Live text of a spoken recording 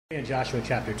In Joshua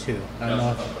chapter 2. I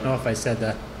don't know if I said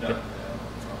that. No.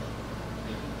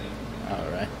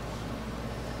 All right.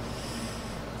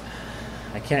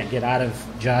 I can't get out of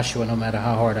Joshua no matter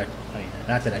how hard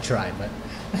not that I try, but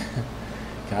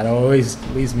God always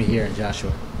leads me here in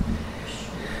Joshua.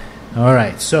 All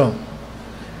right, so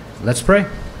let's pray.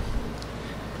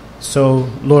 So,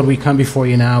 Lord, we come before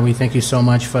you now. We thank you so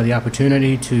much for the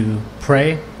opportunity to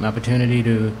pray, an opportunity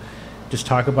to just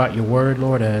talk about your word,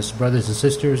 Lord, as brothers and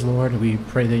sisters, Lord. We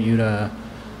pray that you'd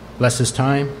bless this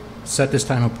time, set this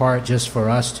time apart just for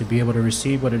us to be able to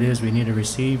receive what it is we need to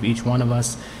receive. Each one of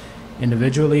us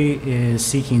individually is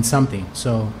seeking something.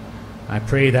 So I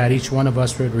pray that each one of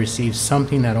us would receive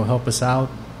something that will help us out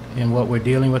in what we're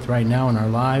dealing with right now in our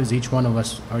lives. Each one of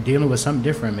us are dealing with something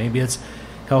different. Maybe it's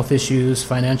health issues,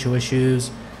 financial issues,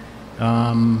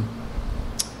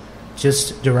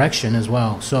 just direction as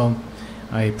well. So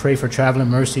I pray for traveling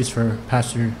mercies for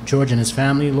Pastor George and his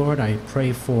family, Lord. I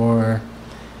pray for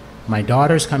my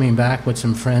daughter's coming back with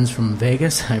some friends from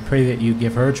Vegas. I pray that you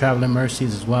give her traveling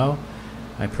mercies as well.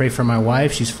 I pray for my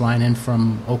wife. She's flying in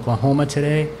from Oklahoma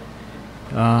today.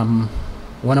 One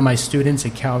of my students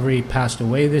at Calvary passed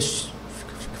away this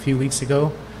few weeks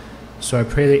ago. So I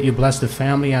pray that you bless the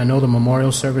family. I know the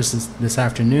memorial service is this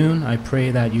afternoon. I pray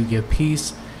that you give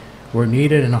peace where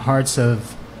needed in the hearts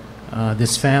of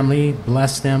this family.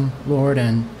 Bless them, Lord.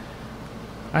 And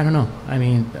I don't know. I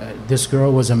mean, this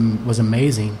girl was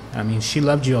amazing. I mean, she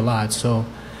loved you a lot. So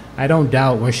I don't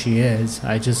doubt where she is.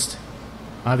 I just,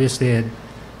 obviously,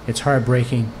 it's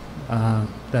heartbreaking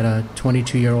that a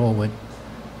 22-year-old would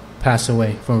pass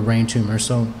away from a brain tumor.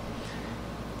 So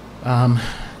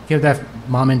give that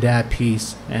mom and dad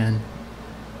peace and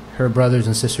her brothers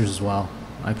and sisters as well.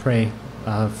 I pray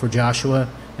for Joshua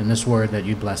and this word that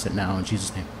you bless it now in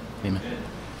Jesus' name. Amen.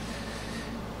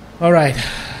 All right.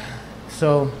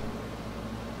 So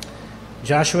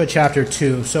Joshua chapter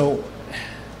 2. So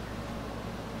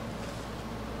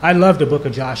I love the book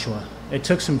of Joshua. It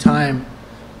took some time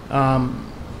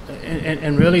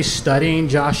and really studying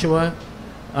Joshua.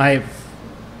 I've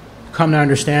come to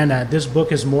understand that this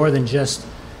book is more than just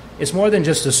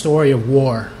a story of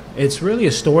war. It's really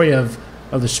a story of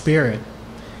the Spirit.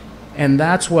 And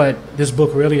that's what this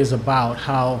book really is about,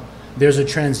 how there's a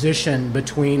transition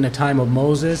between the time of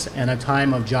Moses and a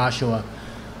time of Joshua.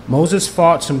 Moses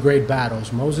fought some great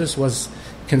battles. Moses was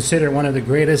considered one of the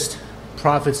greatest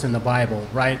prophets in the Bible,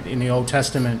 right, in the Old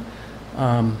Testament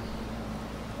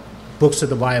books of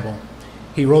the Bible.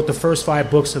 He wrote the first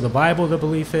 5 books of the Bible, the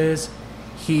belief is.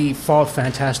 He fought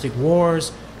fantastic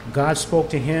wars. God spoke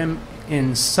to him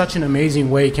in such an amazing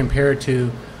way compared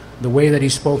to the way that he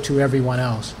spoke to everyone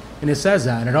else. And it says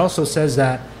that. It also says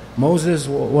that Moses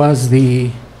was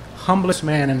the humblest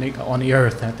man on the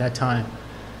earth at that time.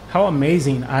 How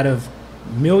amazing, out of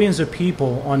millions of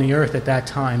people on the earth at that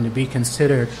time, to be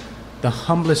considered the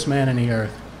humblest man on the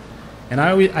earth. And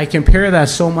I compare that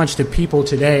so much to people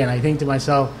today, and I think to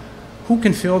myself, who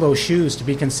can fill those shoes to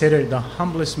be considered the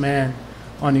humblest man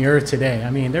on the earth today?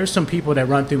 I mean, there's some people that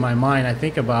run through my mind I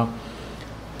think about,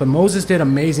 but Moses did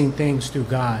amazing things through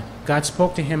God. God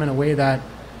spoke to him in a way that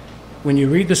when you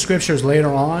read the scriptures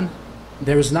later on,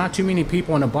 there's not too many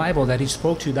people in the Bible that he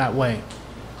spoke to that way.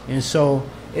 And so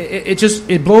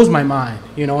it blows my mind,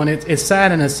 you know, and it's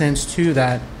sad in a sense too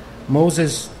that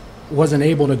Moses wasn't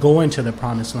able to go into the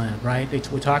promised land, right?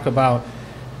 We talk about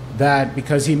that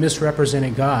because he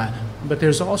misrepresented God. But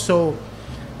there's also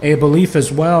a belief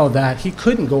as well that he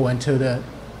couldn't go into the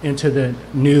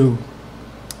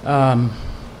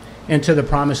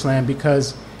promised land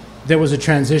because there was a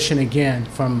transition again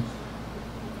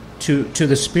to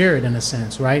the Spirit in a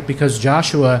sense, right? Because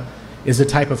Joshua is a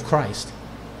type of Christ.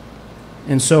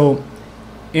 And so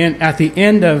at the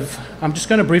end of, I'm just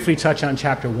going to briefly touch on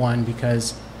chapter 1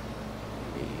 because,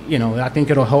 you know, I think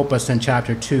it'll help us in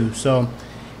chapter 2. So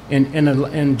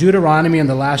in Deuteronomy, in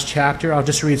the last chapter, I'll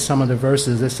just read some of the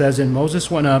verses. It says, "And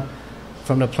Moses went up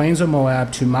from the plains of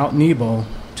Moab to Mount Nebo,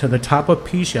 to the top of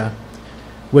Pisgah,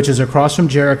 which is across from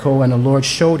Jericho, and the Lord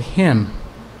showed him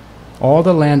all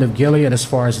the land of Gilead as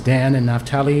far as Dan and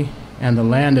Naphtali, and the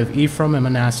land of Ephraim and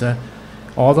Manasseh,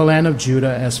 all the land of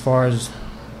Judah as far as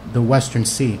the western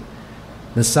sea,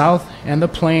 the south and the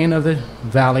plain of the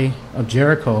valley of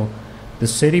Jericho, the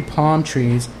city palm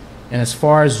trees, and as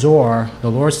far as Zoar.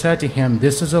 The Lord said to him,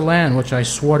 This is a land which I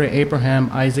swore to Abraham,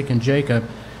 Isaac, and Jacob,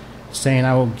 saying,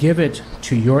 I will give it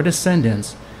to your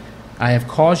descendants. I have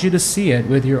caused you to see it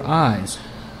with your eyes,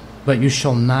 but you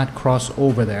shall not cross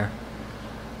over there."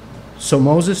 So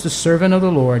Moses, the servant of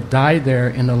the Lord, died there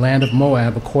in the land of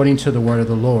Moab according to the word of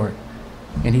the Lord.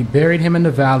 And he buried him in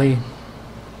the valley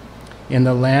in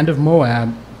the land of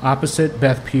Moab opposite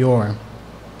Beth Peor,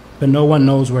 but no one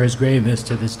knows where his grave is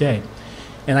to this day.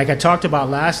 And like I talked about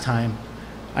last time,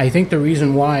 I think the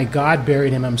reason why God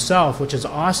buried him himself, which is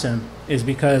awesome, is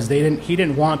because he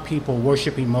didn't want people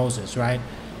worshiping Moses, right?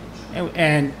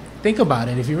 And think about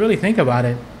it. If you really think about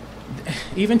it,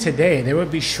 even today, there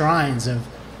would be shrines of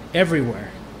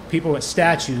everywhere. People with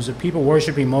statues of people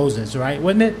worshiping Moses, right?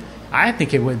 Wouldn't it? I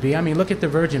think it would be. I mean, look at the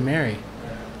Virgin Mary.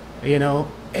 You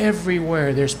know,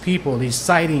 everywhere there's people, these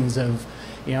sightings of,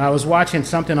 you know, I was watching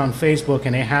something on Facebook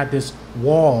and they had this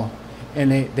wall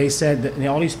and they said that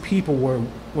all these people were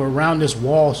around this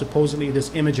wall. Supposedly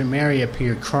this image of Mary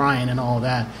appeared crying and all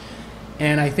that.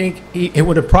 And I think it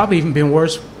would have probably even been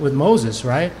worse with Moses,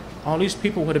 right? All these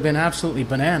people would have been absolutely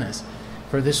bananas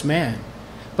for this man.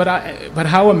 But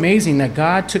how amazing that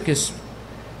God took his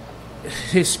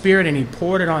spirit and he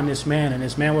poured it on this man, and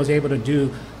this man was able to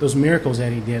do those miracles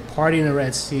that he did, parting the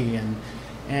Red Sea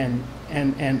and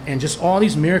just all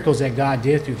these miracles that God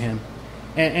did through him.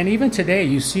 And even today,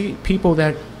 you see people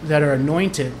that are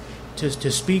anointed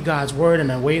to speak God's word in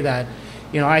a way that,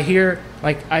 you know, I hear,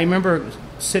 like, I remember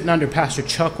sitting under Pastor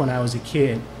Chuck when I was a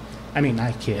kid. I mean,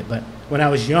 not a kid, but when I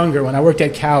was younger, when I worked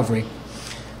at Calvary.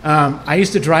 I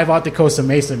used to drive out to Costa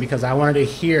Mesa because I wanted to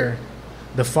hear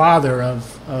the father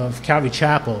of Calvary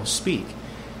Chapel speak.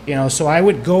 You know, so I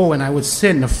would go and I would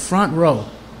sit in the front row,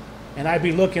 and I'd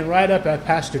be looking right up at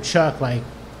Pastor Chuck, like,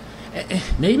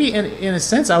 maybe in a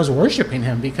sense I was worshiping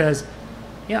him because,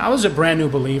 you know, I was a brand new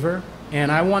believer and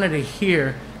I wanted to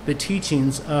hear the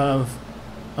teachings of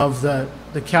the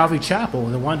Calvary Chapel,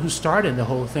 the one who started the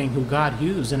whole thing, who God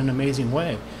used in an amazing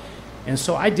way. And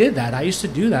so I did that. I used to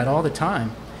do that all the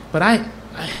time. But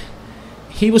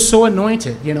he was so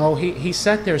anointed, you know. He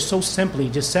sat there so simply,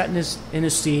 just sat in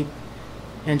his seat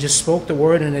and just spoke the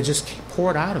word, and it just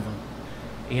poured out of him.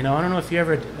 You know, I don't know if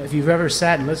you've ever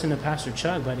sat and listened to Pastor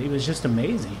Chuck, but he was just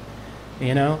amazing,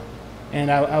 you know.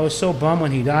 And I was so bummed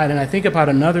when he died. And I think about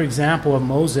another example of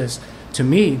Moses, to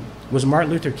me, was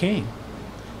Martin Luther King.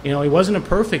 You know, he wasn't a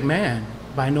perfect man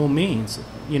by no means.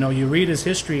 You know, you read his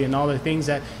history and all the things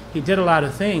that he did, a lot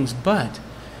of things, but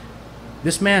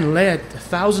this man led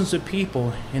thousands of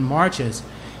people in marches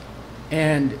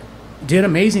and did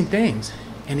amazing things.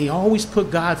 And he always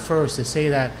put God first, to say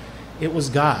that it was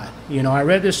God. You know, I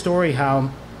read this story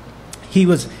how he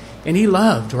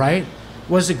loved, right?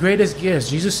 Was the greatest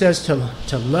gifts. Jesus says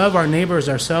to love our neighbor as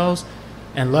ourselves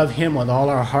and love him with all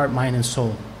our heart, mind, and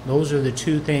soul. Those are the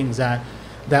two things that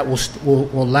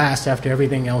will last after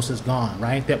everything else is gone,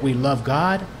 right? That we love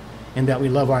God and that we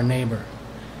love our neighbor.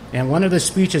 And one of the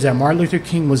speeches that Martin Luther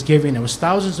King was giving, there was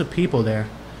thousands of people there,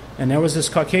 and there was this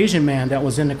Caucasian man that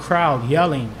was in the crowd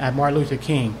yelling at Martin Luther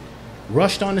King,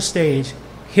 rushed on the stage,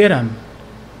 hit him,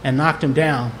 and knocked him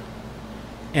down.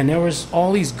 And there was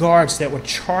all these guards that were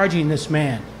charging this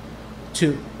man.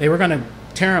 They were going to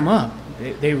tear him up.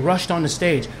 They rushed on the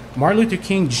stage. Martin Luther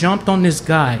King jumped on this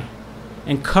guy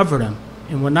and covered him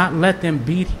and would not let them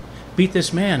beat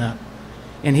this man up.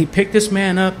 And he picked this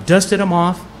man up, dusted him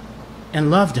off, and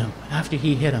loved him after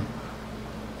he hit him,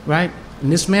 right?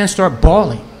 And this man started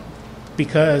bawling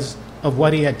because of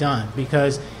what he had done,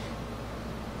 because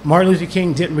Martin Luther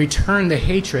King didn't return the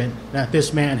hatred that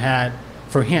this man had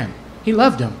for him. He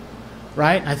loved him,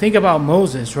 right? I think about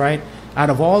Moses, right? Out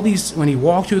of all these, when he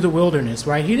walked through the wilderness,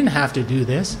 right? He didn't have to do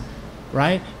this,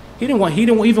 right? He didn't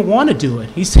even want to do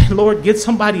it. He said, Lord, get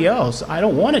somebody else. I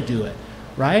don't want to do it,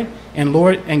 right? And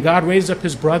God raised up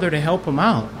his brother to help him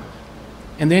out.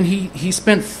 And then he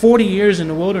spent 40 years in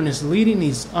the wilderness leading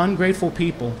these ungrateful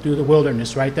people through the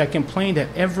wilderness, right? That complained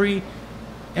at every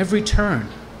turn.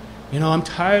 You know, I'm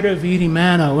tired of eating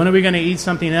manna. When are we going to eat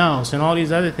something else? And all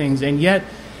these other things. And yet,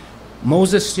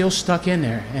 Moses still stuck in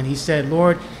there. And he said,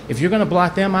 Lord, if you're going to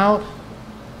blot them out,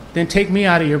 then take me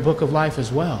out of your book of life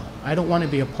as well. I don't want to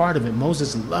be a part of it.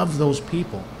 Moses loved those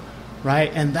people,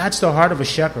 right? And that's the heart of a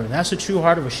shepherd. That's the true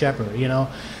heart of a shepherd, you know.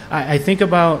 I think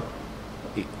about,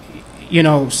 you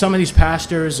know, some of these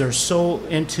pastors are so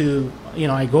into, you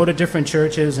know, I go to different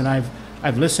churches and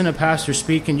I've listened to pastors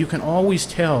speak, and you can always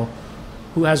tell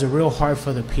who has a real heart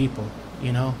for the people,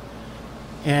 you know.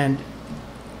 And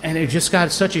they've just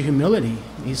got such a humility.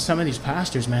 Some of these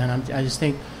pastors, man, I just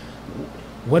think,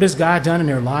 what has God done in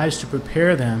their lives to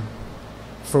prepare them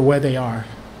for where they are,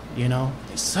 you know?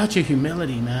 It's such a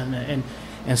humility, man,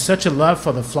 and such a love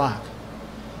for the flock.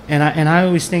 And I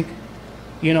always think,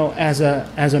 you know, as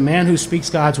a man who speaks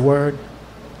God's word,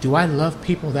 do I love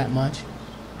people that much?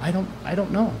 I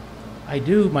don't know. I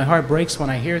do. My heart breaks when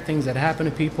I hear things that happen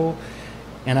to people,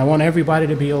 and I want everybody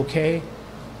to be okay.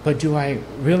 But do I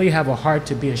really have a heart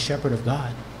to be a shepherd of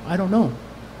God? I don't know.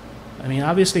 I mean,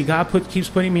 obviously God keeps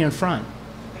putting me in front.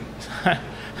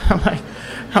 I'm like,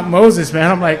 I'm Moses,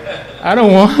 man. I'm like, I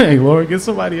don't want it, Lord. Get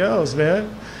somebody else,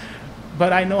 man.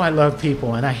 But I know I love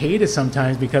people, and I hate it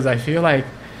sometimes because I feel like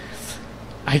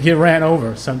I get ran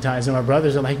over sometimes, and my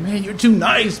brothers are like, man, you're too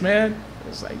nice, man.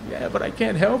 It's like, yeah, but I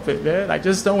can't help it, man. I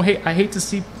just don't hate. I hate to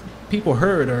see people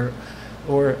hurt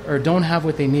or don't have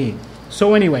what they need.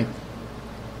 So anyway,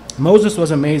 Moses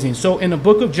was amazing. So in the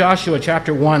book of Joshua,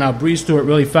 chapter 1, I'll breeze through it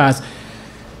really fast.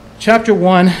 Chapter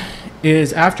 1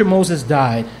 is after Moses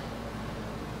died.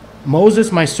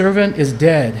 Moses, my servant, is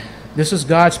dead. This is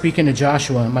God speaking to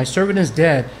Joshua. My servant is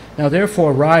dead. Now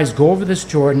therefore arise, go over this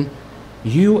Jordan,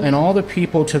 you and all the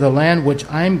people, to the land which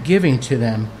I am giving to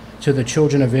them, to the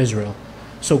children of Israel.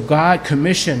 So God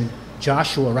commissioned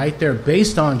Joshua right there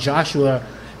based on Joshua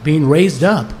being raised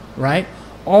up, right?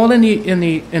 All in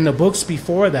the books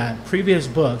before that, previous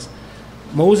books,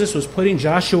 Moses was putting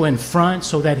Joshua in front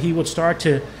so that he would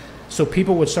so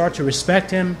people would start to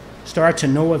respect him, start to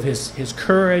know of his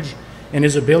courage and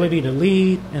his ability to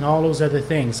lead and all those other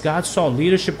things. God saw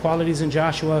leadership qualities in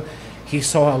Joshua. He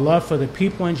saw a love for the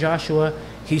people in Joshua.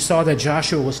 He saw that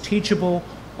Joshua was teachable.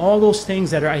 All those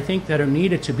things that are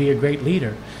needed to be a great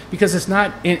leader. Because it's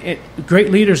not,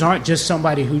 great leaders aren't just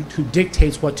somebody who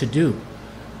dictates what to do.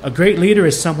 A great leader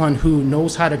is someone who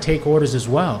knows how to take orders as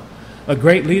well. A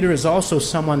great leader is also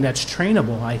someone that's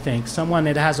trainable, I think. Someone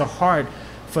that has a heart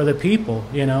for the people,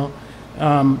 you know.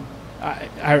 I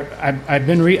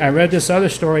read this other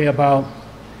story about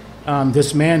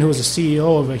this man who was a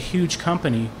CEO of a huge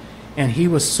company, and he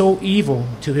was so evil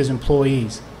to his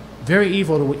employees. Very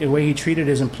evil the way he treated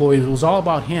his employees. It was all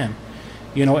about him.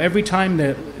 You know, every time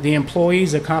the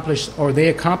employees accomplished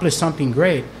something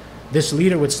great, this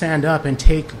leader would stand up and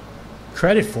take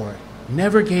credit for it.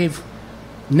 Never gave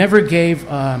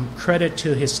credit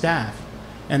to his staff.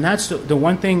 And that's the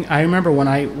one thing I remember when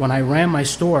I ran my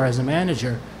store as a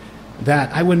manager,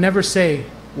 that I would never say,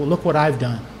 well, look what I've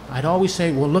done. I'd always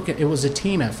say, well, look, it was a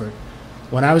team effort.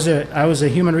 When I was a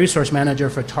human resource manager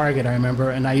for Target, I remember,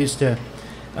 and I used to,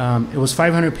 it was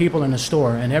 500 people in the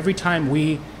store, and every time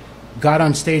we got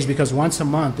on stage, because once a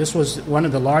month, this was one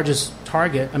of the largest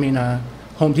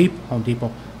Home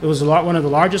Depot. It was one of the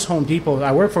largest Home Depot.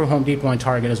 I worked for Home Depot and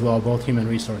Target as well, both human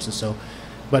resources. So,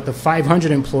 but the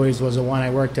 500 employees was the one I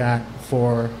worked at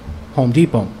for Home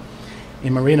Depot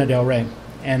in Marina Del Rey.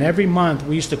 And every month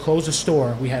we used to close the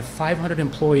store. We had 500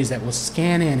 employees that would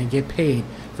scan in and get paid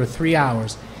for 3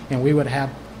 hours. And we would have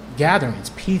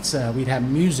gatherings, pizza, we'd have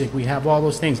music, we'd have all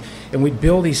those things. And we'd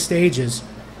build these stages.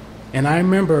 And I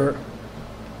remember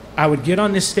I would get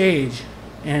on this stage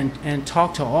and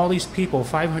talk to all these people,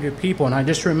 500 people. And I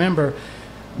just remember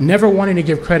never wanting to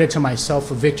give credit to myself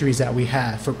for victories that we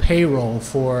had, for payroll,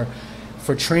 for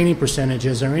training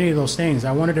percentages or any of those things.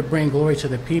 I wanted to bring glory to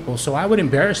the people. So I would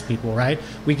embarrass people, right?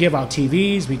 We give out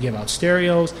TVs, we give out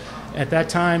stereos at that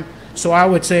time. So I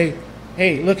would say,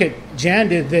 hey, look at Jan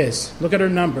did this. Look at her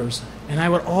numbers. And I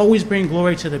would always bring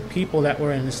glory to the people that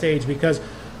were in the stage, because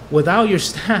without your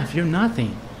staff, you're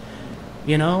nothing.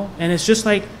 You know? And it's just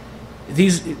like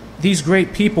these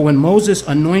great people, when Moses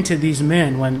anointed these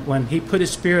men, when he put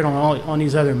his spirit on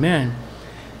these other men,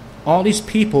 all these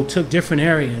people took different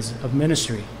areas of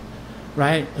ministry,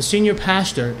 right? A senior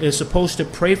pastor is supposed to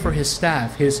pray for his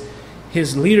staff, his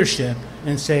leadership,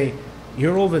 and say,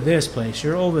 you're over this place,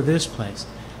 you're over this place.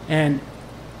 And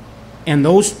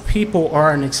those people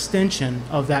are an extension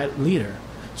of that leader.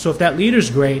 So if that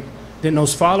leader's great, then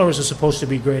those followers are supposed to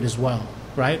be great as well,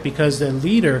 right? Because the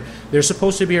leader, they're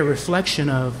supposed to be a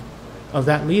reflection of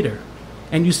that leader.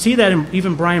 And you see that in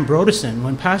even Brian Broderson.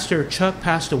 When Pastor Chuck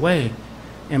passed away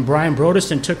and Brian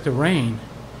Broderson took the reign,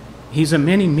 he's a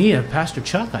mini-me of Pastor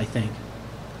Chuck, I think.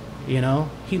 You know,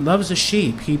 he loves the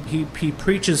sheep. He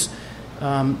preaches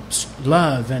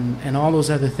love and all those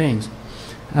other things.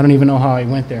 I don't even know how I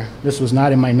went there. This was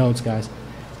not in my notes, guys.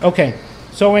 Okay,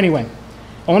 so anyway,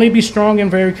 only be strong and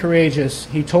very courageous.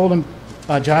 He told him,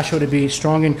 Joshua, to be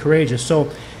strong and courageous. So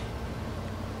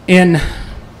in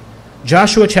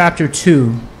Joshua chapter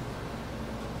 2,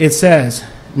 it says,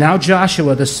 now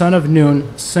Joshua, the son of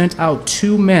Nun, sent out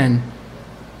 2 men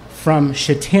from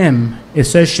Shittim. It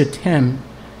says Shittim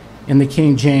in the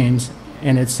King James,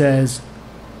 and it says,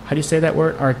 how do you say that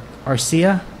word?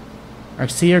 Arcia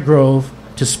Grove,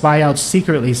 to spy out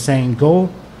secretly, saying, go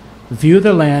view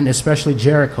the land, especially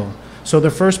Jericho. So the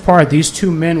first part, these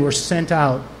 2 men were sent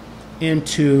out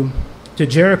to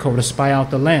Jericho to spy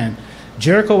out the land.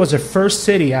 Jericho was the first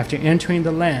city after entering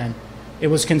the land. It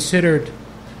was considered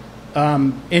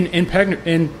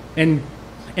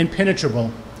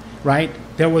impenetrable, right?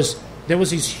 There there was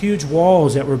these huge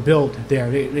walls that were built there.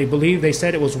 They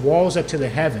said it was walls up to the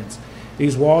heavens.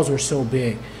 These walls were so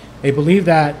big. They believed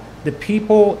that the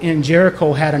people in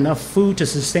Jericho had enough food to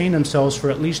sustain themselves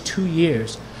for at least 2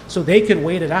 years. So they could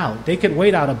wait it out. They could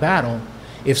wait out a battle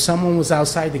if someone was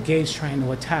outside the gates trying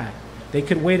to attack. They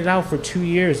could wait it out for 2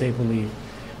 years, they believed.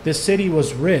 This city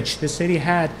was rich. This city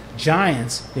had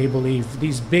giants, they believed,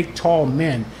 these big, tall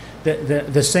men.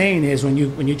 The saying is, when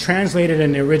you translate it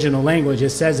in the original language,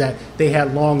 it says that they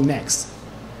had long necks,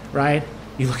 right?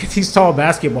 You look at these tall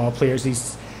basketball players,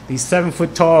 these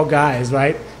 7-foot tall guys,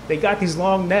 right? They got these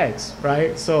long necks,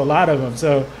 right? So a lot of them.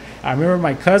 So I remember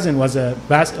my cousin was a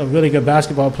really good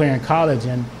basketball player in college,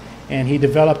 and he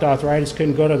developed arthritis,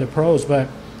 couldn't go to the pros, but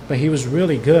he was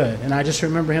really good. And I just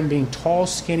remember him being tall,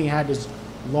 skinny, had this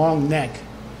long neck.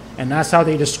 And that's how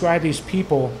they describe these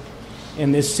people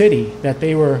in this city, that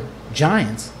they were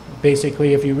giants.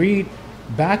 Basically, if you read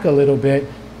back a little bit,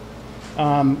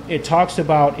 it talks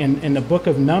about in the book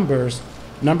of Numbers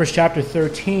chapter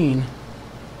 13,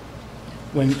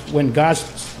 when God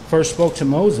first spoke to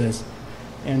Moses,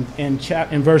 and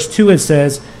in verse 2 it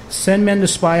says, "Send men to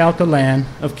spy out the land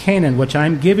of Canaan, which I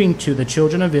am giving to the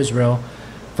children of Israel.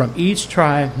 From each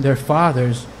tribe, their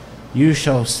fathers, you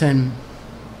shall send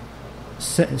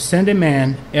a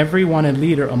man, every one a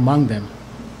leader among them."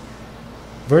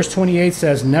 Verse 28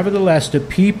 says, "Nevertheless, the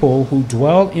people who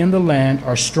dwell in the land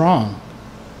are strong.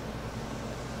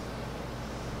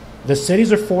 The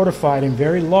cities are fortified and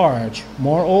very large.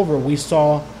 Moreover, we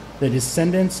saw the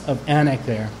descendants of Anak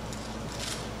there."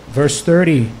 Verse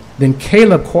 30, "Then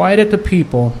Caleb quieted the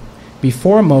people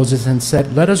before Moses and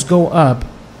said, 'Let us go up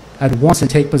at once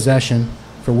and take possession,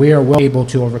 for we are well able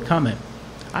to overcome it.'"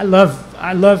 I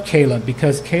love Caleb,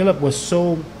 because Caleb was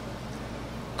so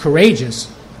courageous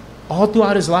all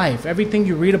throughout his life. Everything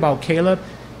you read about Caleb,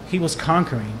 he was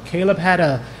conquering. Caleb had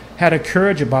a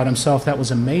courage about himself that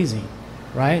was amazing,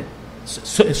 right?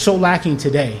 So lacking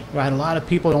today, right? A lot of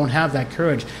people don't have that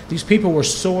courage. These people were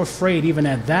so afraid, even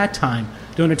at that time,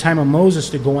 during the time of Moses,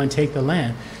 to go and take the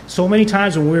land. So many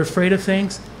times when we're afraid of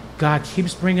things, God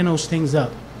keeps bringing those things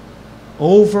up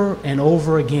over and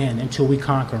over again until we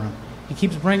conquer them. He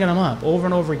keeps bringing them up over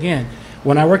and over again.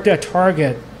 When I worked at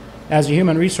Target as a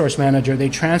human resource manager, they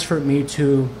transferred me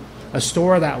to a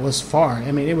store that was far.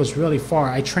 I mean, it was really far.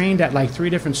 I trained at like 3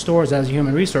 different stores as a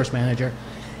human resource manager.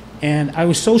 And I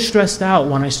was so stressed out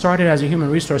when I started as a human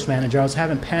resource manager. I was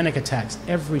having panic attacks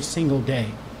every single day.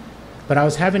 But I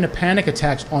was having the panic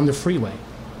attacks on the freeway.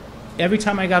 Every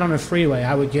time I got on the freeway,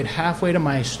 I would get halfway to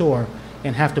my store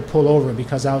and have to pull over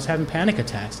because I was having panic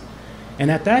attacks. And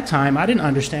at that time, I didn't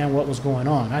understand what was going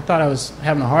on. I thought I was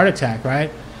having a heart attack, right?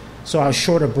 So I was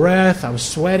short of breath, I was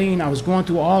sweating, I was going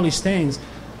through all these things.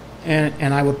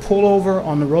 And I would pull over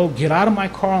on the road, get out of my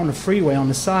car on the freeway on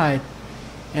the side,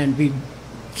 and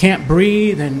can't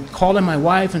breathe, and calling my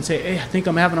wife and say, "Hey, I think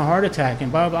I'm having a heart attack,"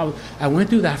 and blah, blah, blah. I went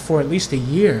through that for at least a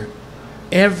year,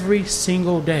 every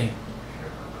single day.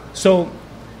 So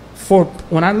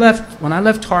when I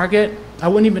left Target, I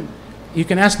wouldn't even, you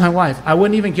can ask my wife, I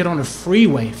wouldn't even get on the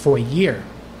freeway for a year.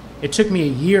 It took me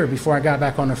a year before I got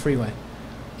back on the freeway.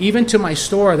 Even to my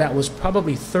store that was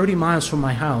probably 30 miles from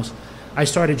my house, I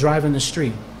started driving the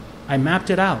street. I mapped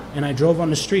it out, and I drove on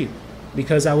the street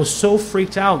because I was so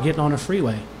freaked out getting on the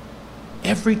freeway.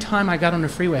 Every time I got on the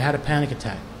freeway, I had a panic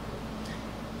attack.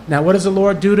 Now, what does the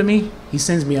Lord do to me? He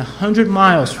sends me 100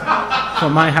 miles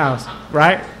from my house,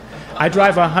 right? I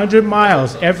drive 100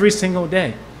 miles every single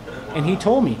day. And he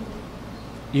told me,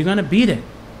 "You're going to beat it.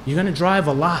 You're going to drive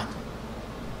a lot."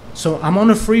 So I'm on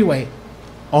the freeway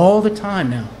all the time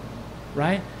now,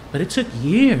 right? But it took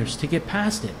years to get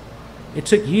past it. It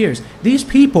took years. These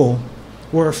people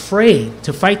were afraid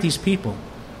to fight these people.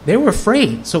 They were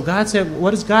afraid. So God said,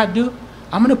 what does God do?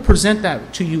 I'm going to present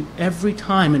that to you every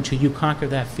time until you conquer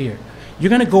that fear. You're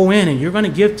going to go in and you're going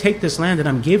to take this land that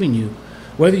I'm giving you,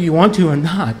 whether you want to or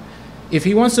not. If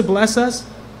he wants to bless us,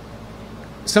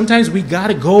 sometimes we got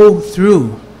to go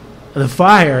through the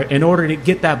fire in order to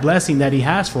get that blessing that he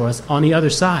has for us on the other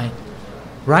side,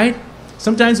 right?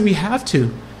 Sometimes we have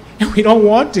to, and we don't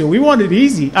want to. We want it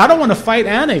easy. I don't want to fight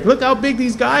Anak. Look how big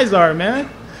these guys are, man,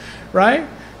 right?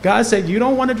 God said, you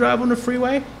don't want to drive on the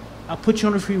freeway? I'll put you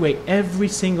on the freeway every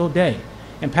single day.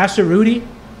 And Pastor Rudy,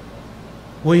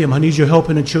 William, I need your help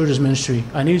in the children's ministry.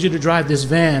 I need you to drive this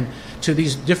van to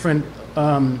these different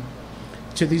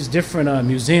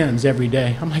museums every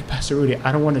day. I'm like, Pastor Rudy,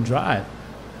 I don't want to drive.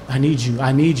 I need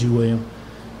you, William.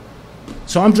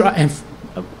 So I'm driving,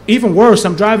 even worse,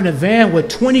 I'm driving a van with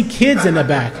 20 kids in the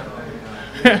back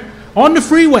on the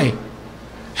freeway.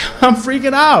 I'm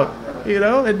freaking out,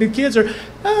 and the kids are,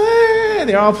 right?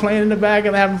 They're all playing in the back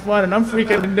and having fun, and I'm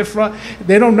freaking in the front.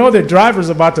 They don't know the driver's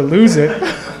about to lose it.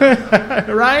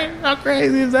 Right? How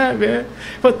crazy is that, man?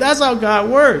 But that's how God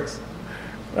works,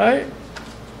 right?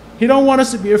 He don't want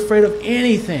us to be afraid of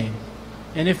anything.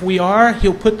 And if we are,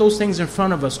 he'll put those things in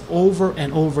front of us over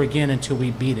and over again until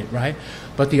we beat it, right?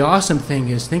 But the awesome thing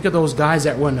is, think of those guys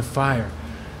that were in the fire,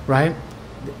 right?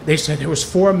 They said there was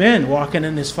 4 men walking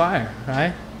in this fire,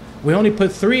 right? We only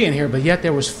put 3 in here, but yet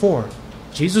there was 4.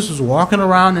 Jesus was walking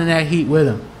around in that heat with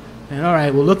them. And all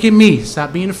right, well, look at me.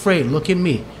 Stop being afraid. Look at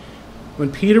me.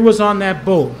 When Peter was on that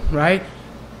boat, right,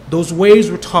 those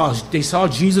waves were tossed. They saw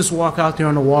Jesus walk out there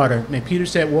on the water. And Peter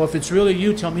said, well, if it's really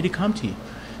you, tell me to come to you.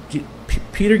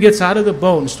 Peter gets out of the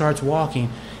boat and starts walking.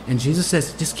 And Jesus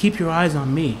says, just keep your eyes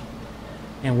on me.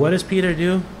 And what does Peter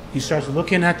do? He starts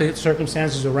looking at the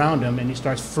circumstances around him, and he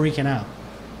starts freaking out,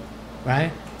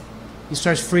 right? He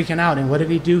starts freaking out. And what did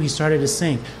he do? He started to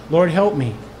sink. Lord, help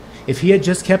me. If he had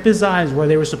just kept his eyes where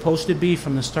they were supposed to be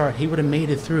from the start, he would have made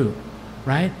it through,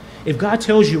 right? If God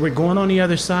tells you we're going on the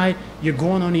other side, you're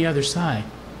going on the other side.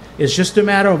 It's just a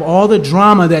matter of all the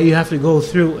drama that you have to go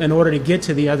through in order to get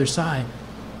to the other side,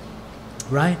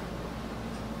 right?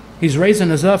 He's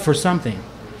raising us up for something,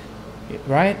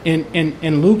 right?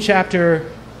 In Luke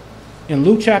chapter 10, in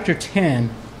Luke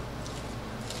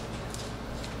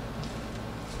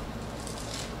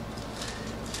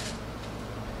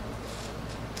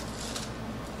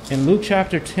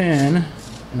chapter 10,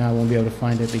 and I won't be able to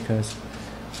find it because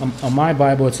on my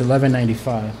Bible it's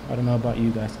 1195. I don't know about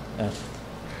you guys.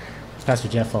 Pastor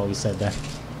Jeff always said that.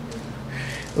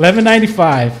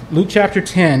 1195, Luke chapter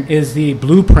 10 is the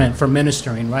blueprint for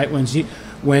ministering, right?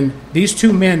 When these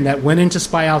 2 men that went in to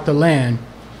spy out the land,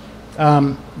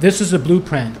 this is a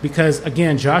blueprint because,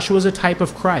 again, Joshua is a type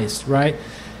of Christ, right?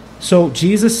 So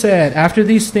Jesus said, after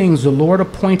these things, the Lord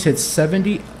appointed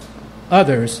 70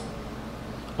 others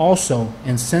also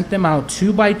and sent them out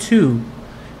 2 by 2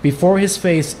 before his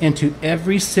face into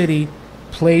every city,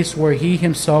 place where he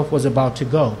himself was about to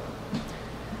go.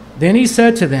 Then he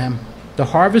said to them, the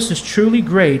harvest is truly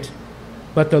great,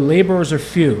 but the laborers are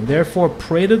few. Therefore,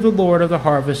 pray to the Lord of the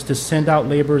harvest to send out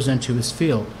laborers into his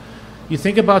field. You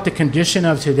think about the condition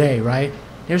of today, right?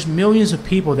 There's millions of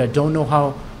people that don't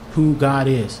know who God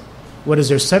is. What is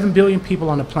there? 7 billion people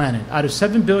on the planet. Out of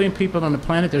 7 billion people on the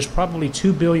planet, there's probably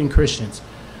 2 billion Christians,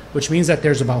 which means that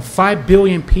there's about 5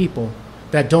 billion people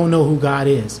that don't know who God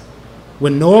is.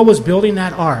 When Noah was building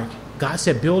that ark, God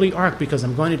said, build the ark because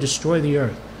I'm going to destroy the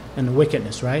earth and the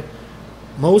wickedness, right?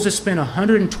 Moses spent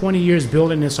 120 years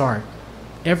building this ark.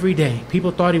 Every day.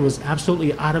 People thought he was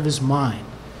absolutely out of his mind.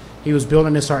 He was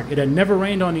building this ark. It had never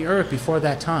rained on the earth before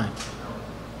that time.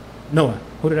 Noah.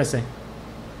 Who did I say?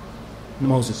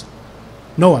 Moses.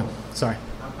 Noah. Sorry.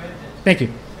 Thank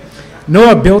you.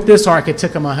 Noah built this ark. It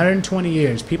took him 120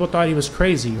 years. People thought he was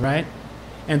crazy, right?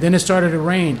 And then it started to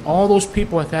rain. All those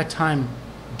people at that time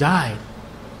died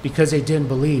because they didn't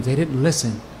believe. They didn't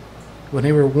listen when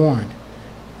they were warned.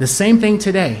 The same thing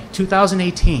today,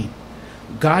 2018.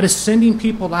 God is sending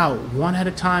people out one at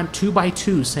a time, 2 by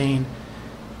 2, saying,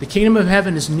 the kingdom of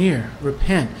heaven is near.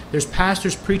 Repent. There's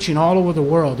pastors preaching all over the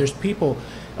world. There's people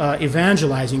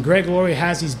evangelizing. Greg Laurie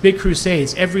has these big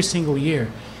crusades every single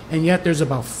year. And yet there's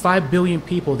about 5 billion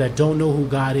people that don't know who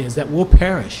God is, that will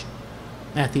perish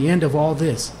at the end of all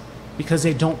this because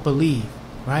they don't believe,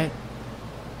 right?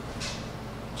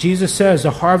 Jesus says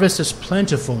the harvest is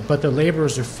plentiful, but the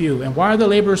laborers are few. And why are the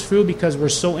laborers few? Because we're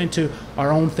so into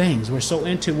our own things. We're so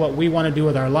into what we want to do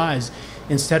with our lives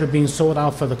instead of being sold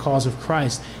out for the cause of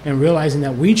Christ and realizing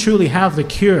that we truly have the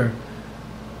cure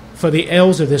for the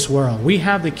ills of this world. We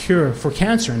have the cure for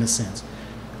cancer in a sense,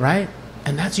 right?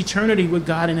 And that's eternity with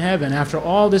God in heaven. After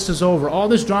all this is over, all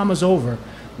this drama is over,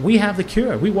 we have the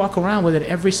cure. We walk around with it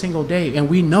every single day, and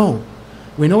we know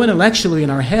intellectually in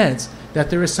our heads that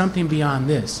there is something beyond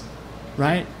this,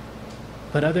 right?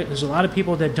 But there's a lot of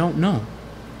people that don't know.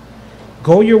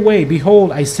 Go your way.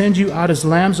 Behold, I send you out as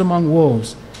lambs among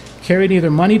wolves. Carry neither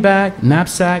money bag,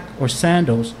 knapsack, or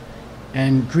sandals,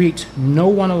 and greet no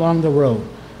one along the road.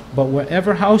 But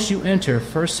wherever house you enter,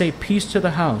 first say peace to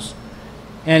the house.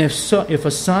 And if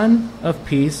a son of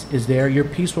peace is there, your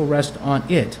peace will rest on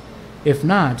it. If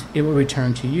not, it will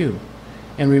return to you.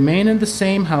 And remain in the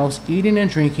same house, eating and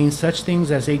drinking such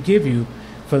things as they give you,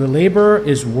 for the laborer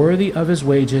is worthy of his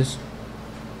wages.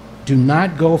 Do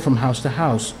not go from house to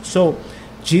house. So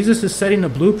Jesus is setting a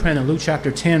blueprint in Luke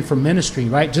chapter 10 for ministry,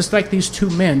 right? Just like these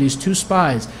 2 men, these 2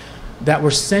 spies that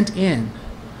were sent in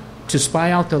to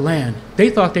spy out the land. They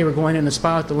thought they were going in to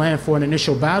spy out the land for an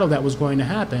initial battle that was going to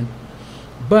happen.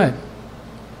 But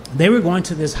they were going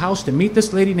to this house to meet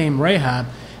this lady named Rahab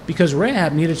Because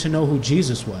Rahab needed to know who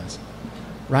Jesus was,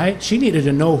 right? She needed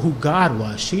to know who God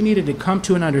was. She needed to come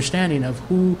to an understanding of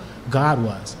who God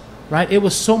was, right? It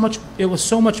was so much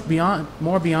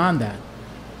more beyond that.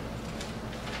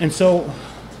 And so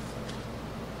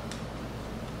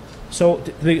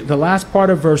the last part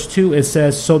of verse 2, it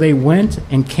says, so they went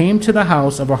and came to the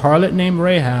house of a harlot named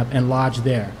Rahab and lodged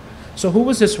there. So who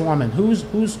was this woman? Who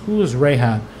was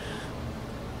Rahab?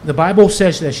 The Bible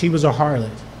says that she was a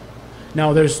harlot.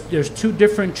 Now there's two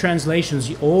different translations,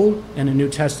 the Old and the New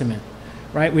Testament,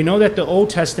 right? We know that the Old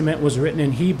Testament was written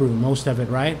in Hebrew, most of it,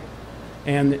 right?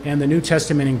 And the New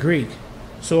Testament in Greek.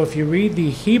 So if you read the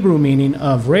Hebrew meaning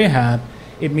of Rahab,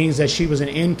 it means that she was an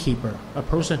innkeeper, a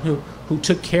person who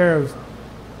took care of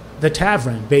the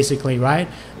tavern, basically, right?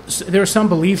 So there's some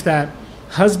belief that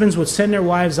husbands would send their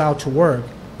wives out to work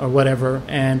or whatever,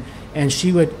 and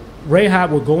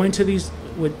Rahab would go into these,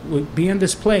 would be in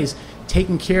this place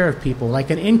taking care of people, like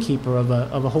an innkeeper of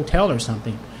a hotel or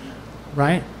something,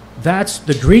 right? That's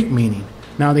the Greek meaning.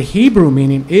 Now the Hebrew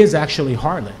meaning is actually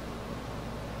harlot,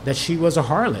 that she was a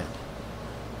harlot.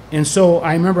 And so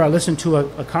I remember I listened to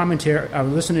a commentary, I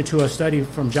was listening to a study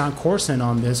from John Corson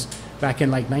on this back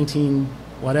in like 19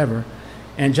 whatever,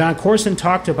 and John Corson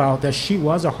talked about that she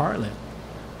was a harlot.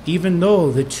 Even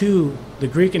though the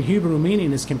Greek and Hebrew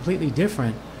meaning is completely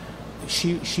different,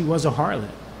 she was a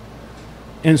harlot.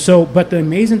 And so, but the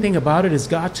amazing thing about it is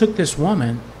God took this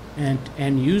woman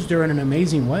and used her in an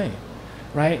amazing way,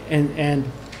 right? And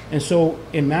so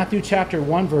in Matthew chapter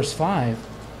 1 verse 5,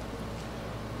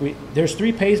 there's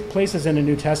three places in the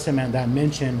New Testament that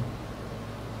mention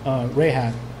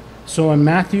Rahab. So in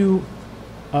Matthew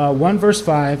 1 verse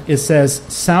 5, it says,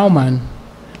 Salmon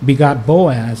begot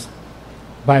Boaz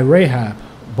by Rahab.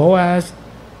 Boaz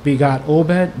begot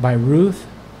Obed by Ruth,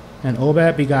 and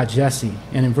Obed begot Jesse.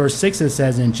 And in verse 6 it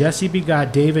says, and Jesse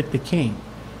begot David the king.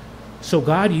 So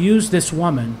God used this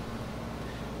woman.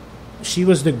 She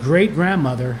was the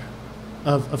great-grandmother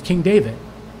of King David.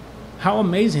 How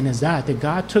amazing is that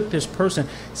God took this person.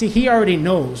 See, he already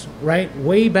knows, right?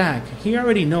 Way back, he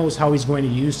already knows how he's going to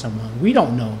use someone. We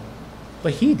don't know,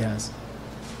 but he does,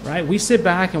 right? We sit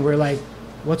back and we're like,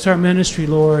 what's our ministry,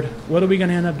 Lord? What are we going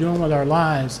to end up doing with our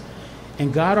lives?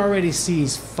 And God already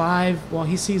sees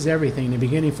he sees everything, the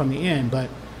beginning from the end, but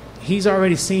he's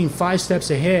already seen 5 steps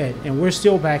ahead, and we're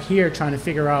still back here trying to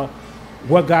figure out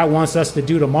what God wants us to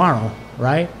do tomorrow,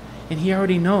 right? And he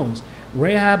already knows.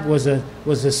 Rahab was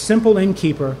a simple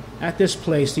innkeeper at this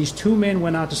place. These 2 men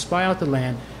went out to spy out the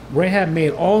land. Rahab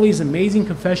made all these amazing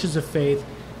confessions of faith,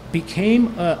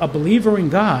 became a believer in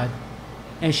God,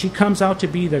 and she comes out to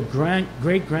be the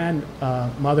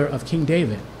great-grandmother of King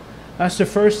David. That's the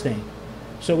first thing.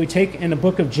 So we take in the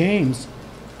book of James,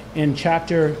 in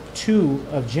chapter 2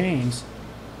 of James,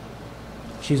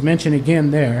 she's mentioned again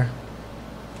there.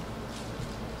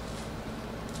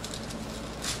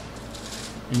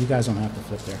 And you guys don't have to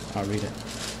flip there. I'll read it.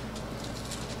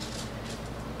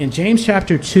 In James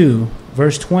chapter 2,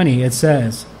 verse 20, it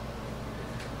says,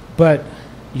 But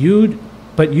do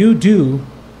what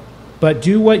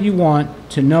you want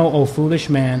to know, O foolish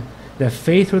man, that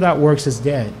faith without works is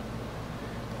dead.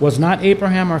 Was not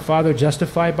Abraham our father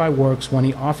justified by works when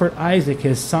he offered Isaac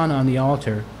his son on the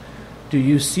altar? Do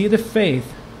you see the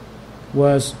faith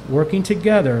was working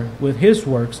together with his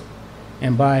works,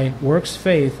 and by works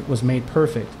faith was made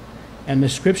perfect? And the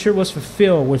scripture was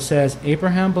fulfilled which says,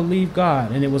 Abraham believed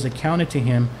God, and it was accounted to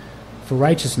him for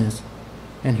righteousness,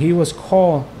 and he was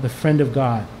called the friend of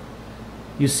God.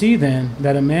 You see then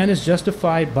that a man is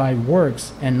justified by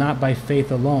works and not by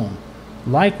faith alone.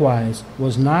 Likewise,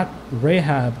 was not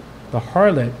Rahab the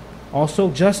harlot also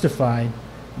justified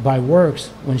by works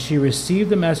when she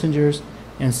received the messengers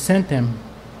and sent them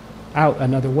out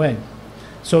another way?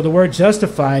 So the word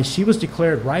justified, she was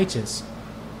declared righteous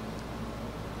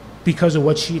because of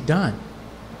what she'd done,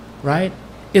 right?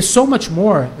 It's so much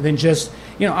more than just,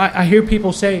 I hear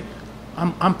people say,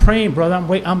 I'm praying, brother,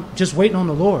 I'm just waiting on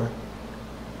the Lord.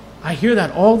 I hear that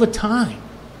all the time.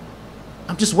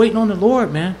 I'm just waiting on the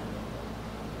Lord, man.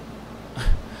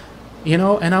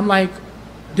 And I'm like,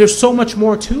 there's so much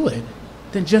more to it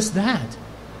than just that.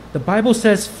 The Bible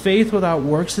says faith without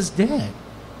works is dead.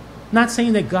 Not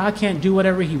saying that God can't do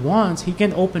whatever he wants. He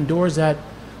can open doors that,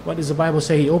 what does the Bible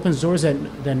say? He opens doors that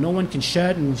no one can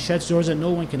shut and shuts doors that no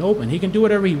one can open. He can do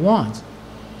whatever he wants.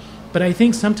 But I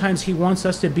think sometimes he wants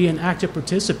us to be an active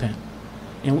participant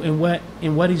in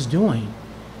what he's doing.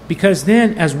 Because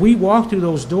then as we walk through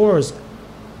those doors,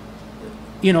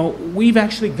 we've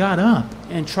actually got up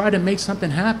and tried to make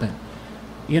something happen.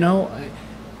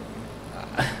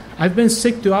 I've been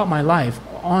sick throughout my life,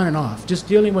 on and off, just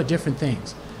dealing with different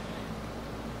things.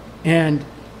 And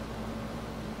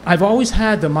I've always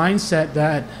had the mindset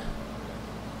that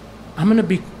I'm gonna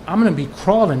be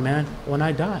crawling, man, when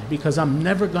I die, because I'm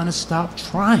never gonna stop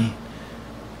trying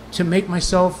to make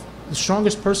myself the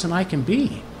strongest person I can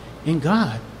be in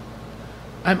God.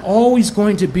 I'm always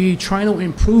going to be trying to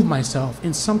improve myself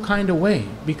in some kind of way,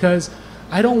 because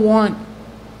I don't want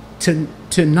to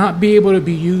not be able to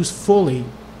be used fully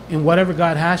in whatever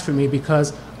God has for me,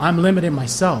 because I'm limited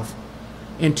myself.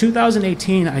 In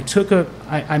 2018,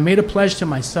 I made a pledge to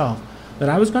myself that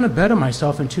I was going to better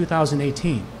myself in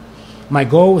 2018. My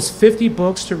goal was 50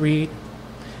 books to read,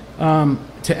 to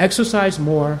exercise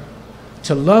more,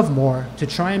 to love more, to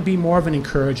try and be more of an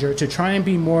encourager, to try and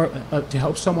be more, to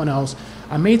help someone else.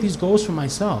 I made these goals for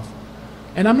myself.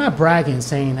 And I'm not bragging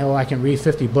saying, oh, I can read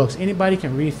 50 books. Anybody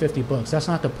can read 50 books. That's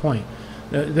not the point.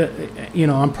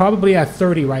 I'm probably at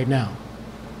 30 right now.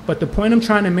 But the point I'm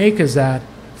trying to make is that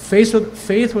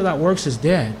faith without works is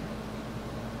dead.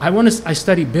 I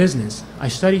study business. I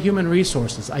study human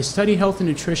resources. I study health and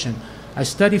nutrition. I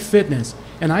study fitness.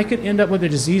 And I could end up with a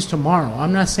disease tomorrow.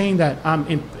 I'm not saying that I'm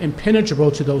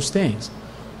impenetrable to those things.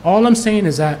 All I'm saying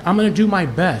is that I'm going to do my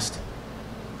best.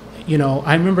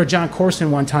 I remember John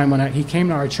Corson one time when he came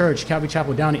to our church, Calvary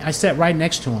Chapel Downey. I sat right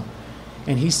next to him.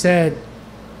 And he said,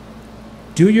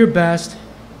 do your best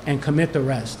and commit the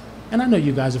rest. And I know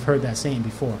you guys have heard that saying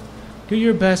before. Do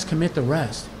your best, commit the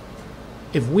rest.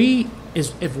 If we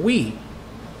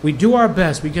do our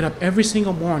best, we get up every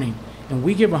single morning and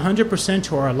we give 100%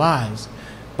 to our lives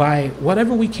by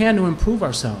whatever we can to improve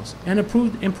ourselves and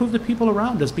improve the people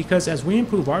around us, because as we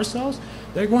improve ourselves,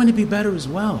 they're going to be better as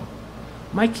well.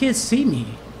 My kids see me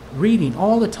reading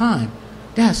all the time.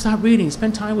 Dad, stop reading.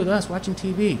 Spend time with us watching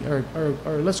TV,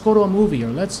 or let's go to a movie,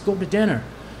 or let's go to dinner.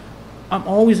 I'm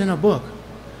always in a book.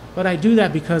 But I do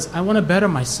that because I want to better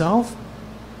myself,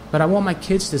 but I want my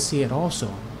kids to see it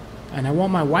also. And I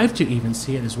want my wife to even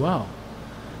see it as well.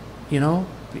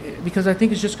 Because I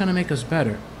think it's just going to make us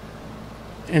better.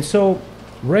 And so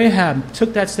Rahab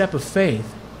took that step of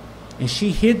faith, and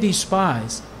she hid these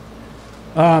spies,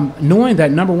 knowing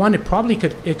that, number one, it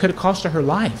could have cost her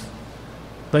life.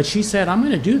 But she said, I'm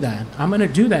going to do that. I'm going to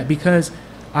do that because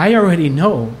I already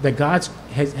know that God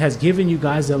has given you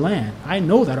guys the land. I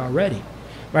know that already.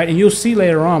 Right? And you'll see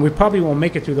later on, we probably won't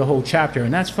make it through the whole chapter,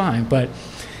 and that's fine, but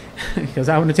because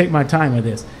I want to take my time with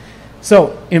this.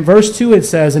 So in verse 2 it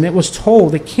says, and it was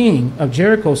told the king of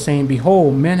Jericho, saying,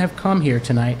 behold, men have come here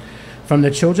tonight from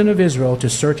the children of Israel to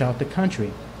search out the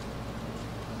country.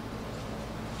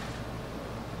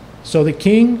 So the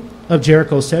king of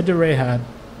Jericho said to Rahab,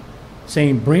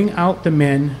 saying, bring out the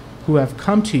men who have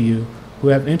come to you, who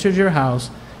have entered your house,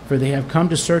 for they have come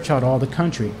to search out all the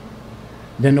country.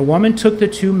 Then the woman took the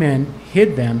two men,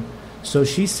 hid them. So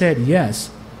she said,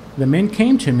 yes, the men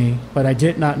came to me, but I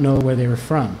did not know where they were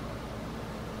from.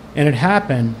 And it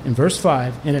happened, in verse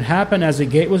 5, and it happened as the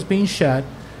gate was being shut,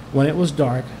 when it was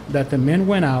dark, that the men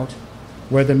went out.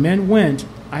 Where the men went,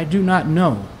 I do not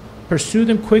know. Pursue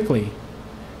them quickly,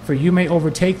 for you may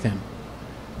overtake them.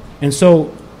 And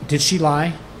so, did she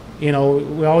lie? We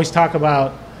always talk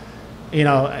about,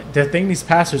 the thing these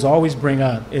pastors always bring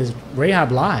up is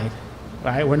Rahab lied.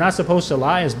 Right? We're not supposed to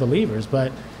lie as believers,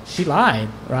 but she lied,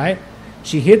 right?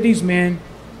 She hid these men,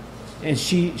 and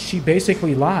she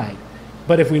basically lied.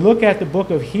 But if we look at the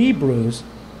book of Hebrews,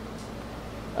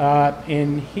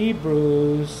 in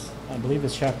Hebrews, I believe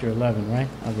it's chapter 11, right?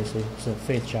 Obviously, it's a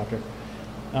faith chapter.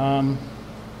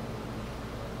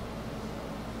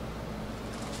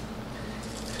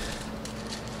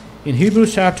 In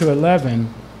Hebrews chapter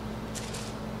 11,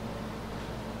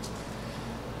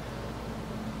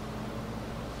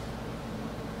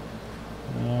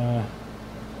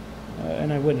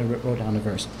 and I wouldn't have wrote down the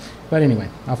verse. But anyway,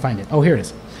 I'll find it. Oh, here it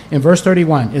is. In verse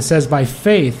 31, it says, by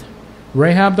faith,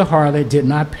 Rahab the harlot did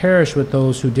not perish with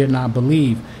those who did not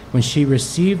believe when she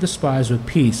received the spies with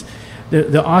peace.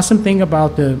 The awesome thing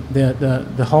about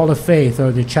the hall of faith,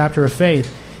 or the chapter of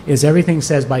faith, is everything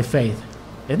says by faith.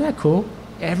 Isn't that cool?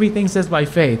 Everything says by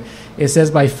faith. It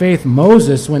says by faith,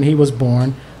 Moses, when he was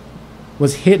born,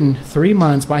 was hidden 3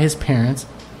 months by his parents.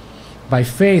 By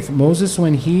faith, Moses,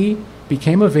 when he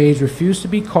became of age, refused to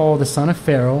be called the son of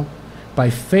Pharaoh. By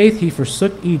faith he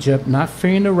forsook Egypt, not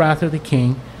fearing the wrath of the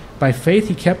king. By faith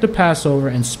he kept the Passover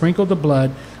and sprinkled the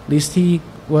blood, lest he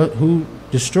who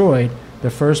destroyed the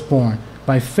firstborn.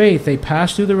 By faith they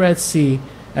passed through the Red Sea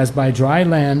as by dry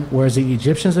land, whereas the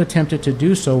Egyptians attempted to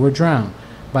do so were drowned.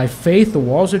 By faith the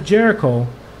walls of Jericho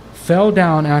fell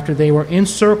down after they were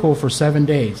encircled for 7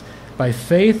 days. By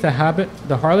faith the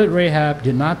harlot Rahab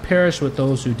did not perish with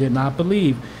those who did not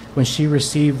believe when she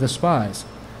received the spies.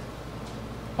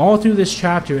 all through this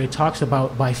chapter, it talks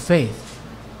about by faith,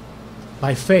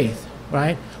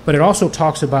 right? But it also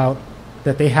talks about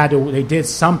that they did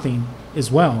something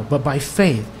as well. But by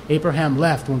faith, Abraham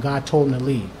left when God told him to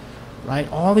leave,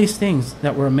 right? All these things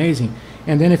that were amazing.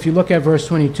 And then if you look at verse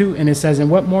 22, and it says, "And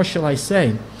what more shall I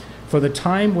say? For the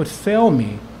time would fail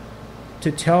me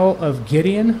to tell of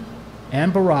Gideon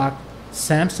and Barak,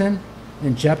 Samson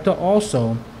and Jephthah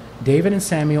also, David and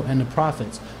Samuel and the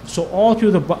prophets." So all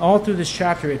through this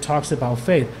chapter, it talks about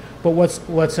faith. But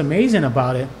what's amazing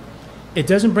about it, it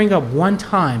doesn't bring up one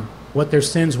time what their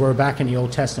sins were back in the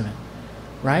Old Testament,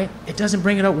 right? It doesn't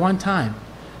bring it up one time.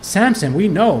 Samson, we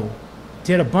know,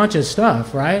 did a bunch of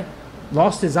stuff, right?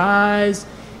 Lost his eyes.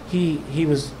 He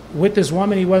was with this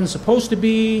woman he wasn't supposed to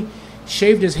be,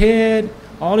 shaved his head,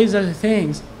 all these other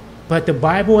things. But the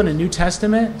Bible in the New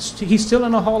Testament, he's still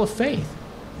in the hall of faith.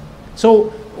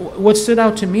 So what stood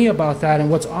out to me about that and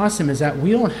what's awesome is that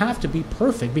we don't have to be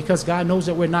perfect because God knows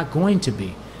that we're not going to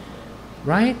be,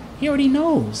 right? He already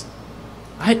knows.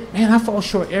 I fall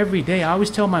short every day. I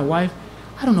always tell my wife,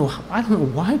 I don't know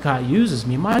why God uses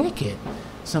me. I'm wicked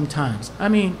sometimes. I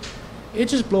mean, it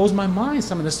just blows my mind,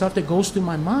 some of the stuff that goes through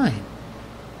my mind.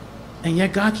 And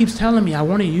yet God keeps telling me, I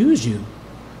want to use you.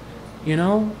 You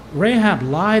know, Rahab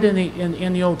lied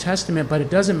in the Old Testament, but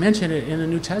it doesn't mention it in the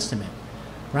New Testament,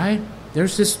 right?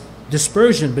 There's this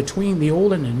dispersion between the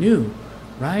old and the new,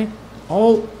 right?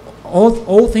 All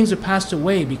old things are passed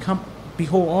away.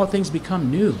 Behold, all things become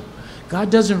new. God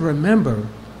doesn't remember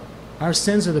our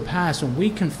sins of the past. When we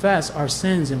confess our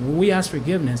sins and when we ask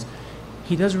forgiveness,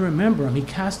 he doesn't remember them. He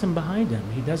casts them behind him.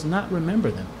 He does not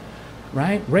remember them,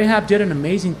 right? Rahab did an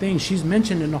amazing thing. She's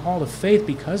mentioned in the hall of faith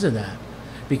because of that,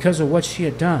 because of what she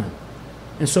had done.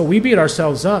 And so we beat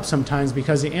ourselves up sometimes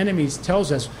because the enemy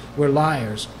tells us we're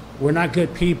liars, we're not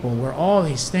good people, we're all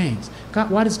these things. God,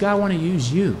 why does God want to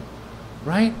use you,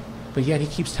 right? But yet he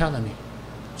keeps telling me,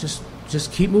 just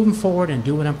keep moving forward and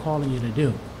do what I'm calling you to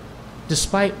do.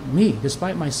 Despite me,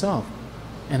 despite myself.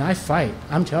 And I fight.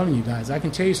 I'm telling you guys, I can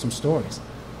tell you some stories.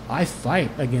 I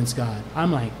fight against God.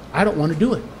 I'm like, I don't want to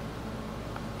do it.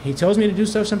 He tells me to do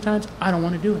stuff sometimes, I don't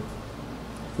want to do it.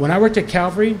 When I worked at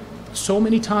Calvary, so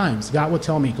many times God would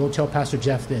tell me, go tell Pastor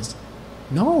Jeff this.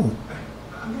 No,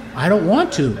 I don't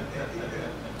want to.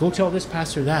 Go tell this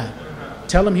pastor that.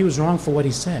 Tell him he was wrong for what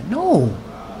he said. No,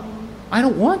 I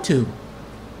don't want to.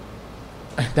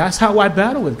 That's how I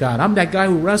battle with God. I'm that guy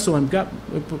who wrestled and got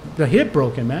the hip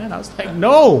broken, man. I was like,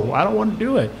 no, I don't want to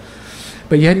do it.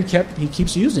 But yet he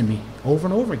keeps using me over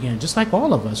and over again, just like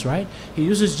all of us, right? He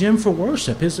uses Jim for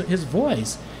worship, his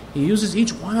voice. He uses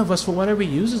each one of us for whatever he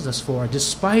uses us for,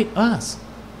 despite us.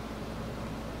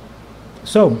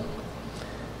 So,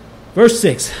 verse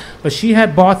 6, but she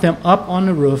had brought them up on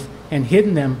the roof and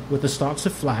hidden them with the stalks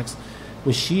of flax,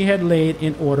 which she had laid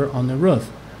in order on the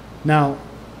roof. Now,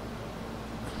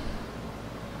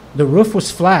 the roof was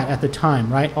flat at the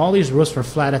time, right? All these roofs were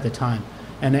flat at the time.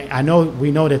 And we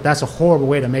know that that's a horrible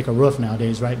way to make a roof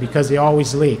nowadays, right? Because they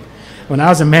always leak. When I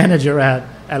was a manager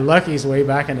at Lucky's way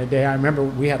back in the day, I remember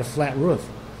we had a flat roof.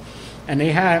 And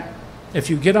they had, if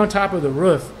you get on top of the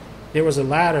roof, there was a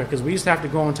ladder, because we used to have to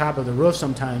go on top of the roof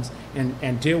sometimes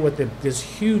and deal with this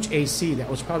huge AC that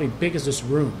was probably big as this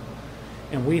room.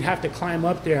 And we'd have to climb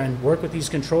up there and work with these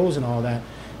controls and all that.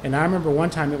 And I remember one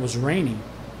time it was raining.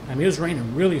 I mean, it was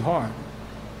raining really hard.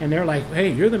 And they're like,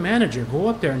 hey, you're the manager. Go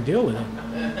up there and deal with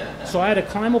it. So I had to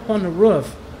climb up on the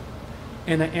roof.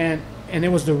 And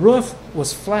the roof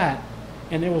was flat.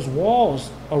 And there was walls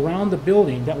around the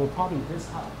building that were probably this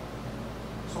high.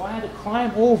 So I had to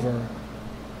climb over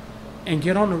and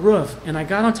get on the roof. And I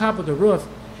got on top of the roof.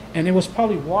 And there was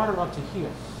probably water up to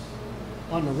here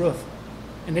on the roof.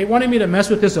 And they wanted me to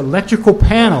mess with this electrical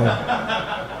panel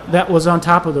that was on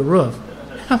top of the roof.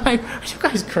 I'm like, are you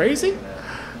guys crazy?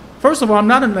 First of all, I'm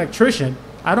not an electrician.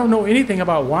 I don't know anything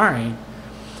about wiring.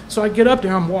 So I get up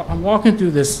there, I'm walking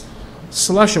through this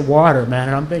slush of water, man,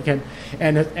 and I'm thinking,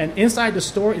 and inside the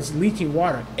store, it's leaking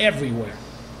water everywhere.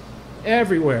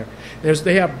 Everywhere.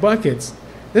 They have buckets.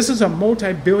 This is a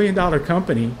multi-billion-dollar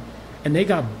company, and they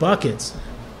got buckets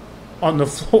on the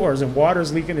floors, and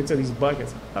water's leaking into these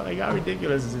buckets. I'm like, how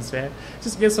ridiculous is this, man?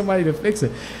 Just get somebody to fix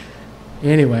it.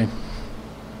 Anyway,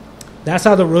 that's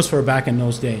how the roofs were back in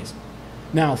those days.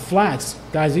 Now, flax,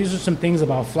 guys, these are some things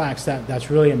about flax that's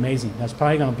really amazing. That's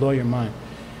probably going to blow your mind.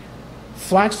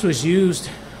 Flax was used,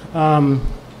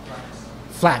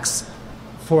 flax,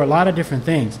 for a lot of different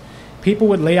things. People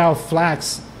would lay out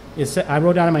flax. I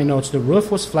wrote down in my notes, the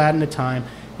roof was flat in the time,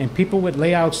 and people would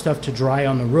lay out stuff to dry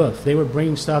on the roof. They would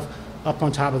bring stuff up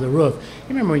on top of the roof. You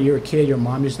remember when you were a kid, your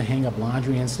mom used to hang up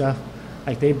laundry and stuff,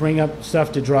 Like they bring up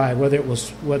stuff to dry, whether it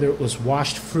was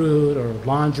washed fruit or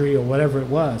laundry or whatever it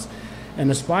was. And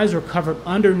the spies were covered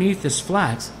underneath this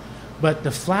flax. But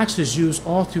the flax is used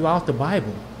all throughout the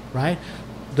Bible, right?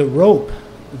 The rope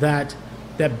that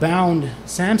bound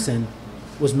Samson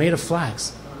was made of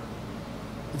flax.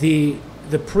 The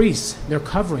priests, their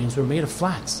coverings were made of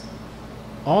flax.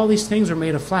 All these things are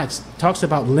made of flax. It talks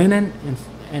about linen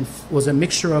and was a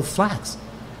mixture of flax.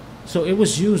 So it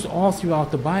was used all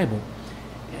throughout the Bible.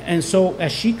 And so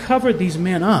as she covered these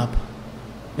men up,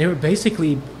 they were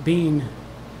basically being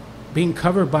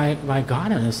covered by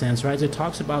God in a sense, right? It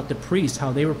talks about the priests,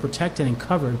 how they were protected and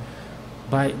covered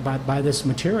by this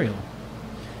material.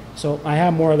 So I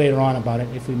have more later on about it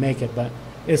if we make it, but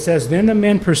it says, then the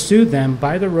men pursued them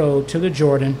by the road to the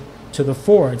Jordan, to the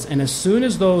fords, and as soon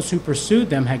as those who pursued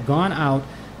them had gone out,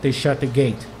 they shut the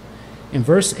gate. In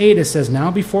verse 8 it says,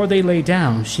 now before they lay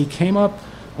down, she came up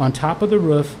on top of the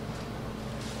roof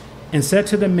and said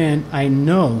to the men, I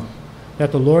know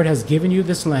that the Lord has given you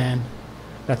this land,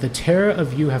 that the terror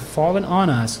of you have fallen on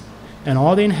us, and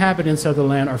all the inhabitants of the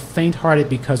land are faint-hearted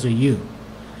because of you.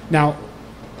 Now,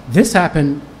 this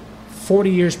happened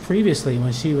 40 years previously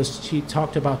when she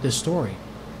talked about this story.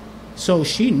 So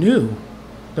she knew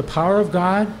the power of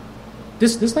God.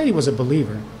 This lady was a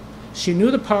believer. She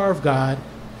knew the power of God.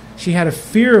 She had a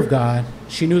fear of God.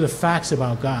 She knew the facts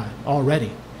about God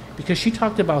already, because she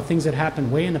talked about things that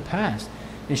happened way in the past,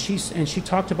 and she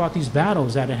talked about these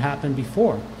battles that had happened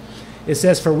before. It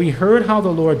says, for we heard how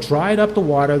the Lord dried up the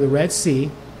water of the Red Sea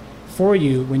for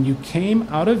you when you came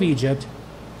out of Egypt,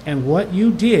 and what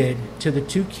you did to the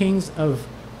two kings of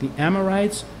the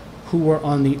Amorites who were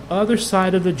on the other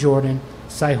side of the Jordan,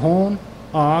 Sihon,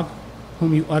 Og,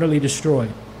 whom you utterly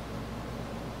destroyed.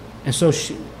 And so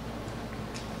she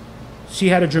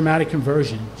had a dramatic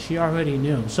conversion. She already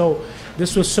knew. So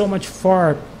this was so much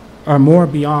far or more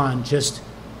beyond just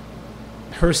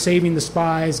her saving the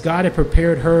spies. God had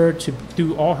prepared her to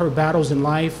do all her battles in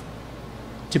life,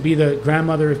 to be the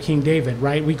grandmother of King David,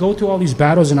 right? We go through all these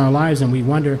battles in our lives and we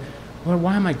wonder, Lord,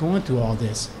 why am I going through all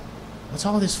this? What's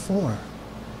all this for?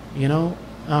 You know,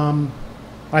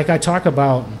 like I talk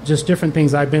about just different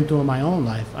things I've been through in my own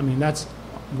life. I mean, that's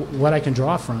what I can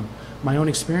draw from, my own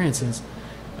experiences.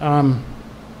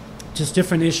 Just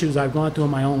different issues I've gone through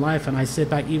in my own life, and I sit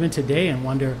back even today and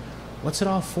wonder, what's it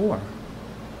all for?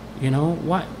 You know,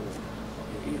 what?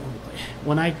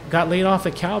 When I got laid off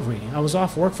at Calvary, I was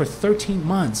off work for 13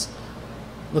 months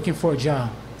looking for a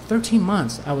job. 13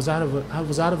 months I was out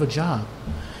of a job.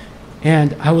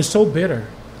 And I was so bitter.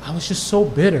 I was just so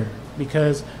bitter,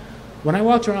 because when I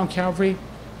walked around Calvary,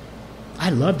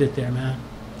 I loved it there, man.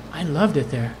 I loved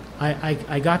it there.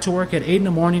 I got to work at 8 in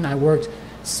the morning. I worked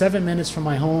 7 minutes from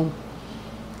my home.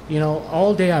 You know,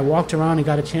 all day I walked around and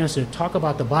got a chance to talk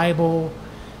about the Bible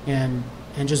and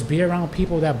just be around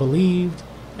people that believed.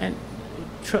 And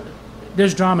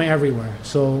there's drama everywhere.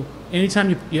 So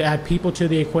anytime you add people to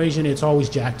the equation, it's always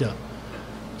jacked up.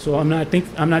 So I'm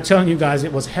not telling you guys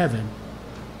it was heaven,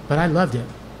 but I loved it.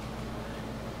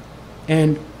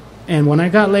 And when I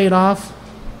got laid off,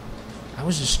 I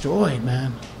was destroyed,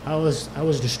 man. I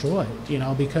was destroyed, you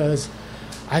know, because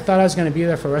I thought I was going to be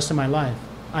there for the rest of my life.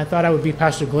 I thought I would be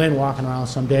Pastor Glenn walking around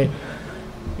someday,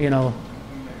 you know.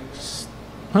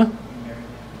 Huh?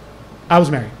 I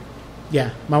was married.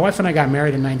 Yeah, my wife and I got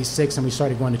married in 96, and we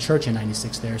started going to church in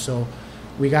 96 there. So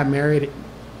we got married.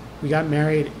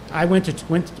 I went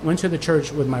to the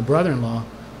church with my brother-in-law,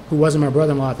 who wasn't my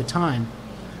brother-in-law at the time.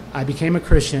 I became a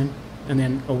Christian, and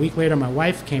then a week later, my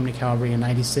wife came to Calvary in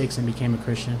 96 and became a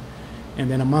Christian.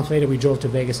 And then a month later, we drove to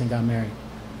Vegas and got married.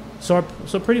 So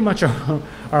pretty much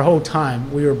our whole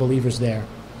time, we were believers there.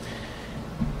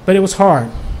 But it was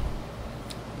hard.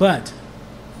 But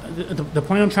the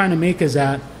point I'm trying to make is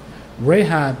that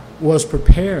Rahab was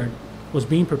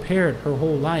being prepared her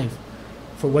whole life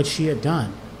for what she had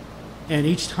done. And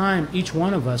each time, each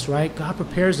one of us, right, God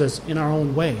prepares us in our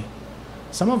own way.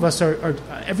 Some of us are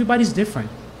everybody's different.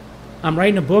 I'm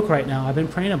writing a book right now. I've been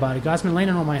praying about it. God's been laying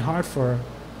it on my heart for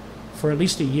at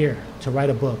least a year to write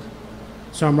a book.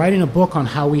 So I'm writing a book on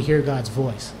how we hear God's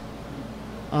voice.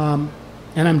 And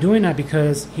I'm doing that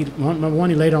because he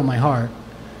laid it on my heart.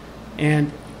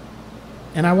 And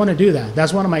I want to do that.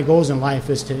 That's one of my goals in life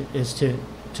is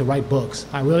to write books.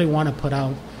 I really want to put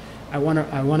out. I want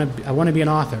to be an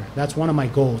author. That's one of my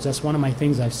goals. That's one of my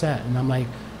things I've set. And I'm like,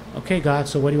 okay, God,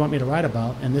 so what do you want me to write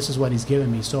about? And this is what He's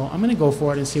given me. So I'm going to go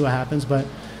for it and see what happens. But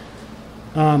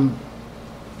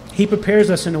He prepares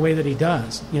us in the way that He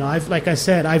does. You know, like I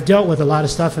said, I've dealt with a lot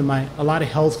of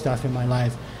health stuff in my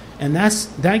life, and that's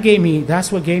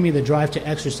what gave me the drive to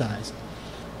exercise,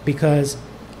 because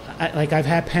I've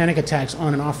had panic attacks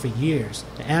on and off for years.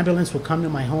 The ambulance will come to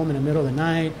my home in the middle of the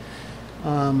night.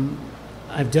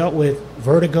 I've dealt with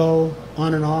vertigo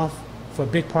on and off for a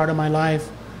big part of my life.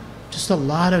 Just a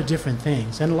lot of different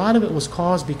things. And a lot of it was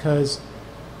caused because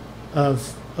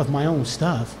of my own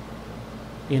stuff.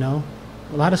 You know,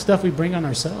 a lot of stuff we bring on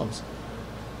ourselves.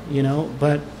 You know,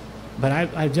 but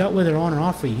I've dealt with it on and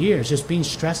off for years, just being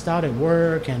stressed out at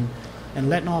work and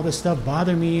letting all this stuff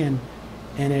bother me, and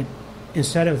it,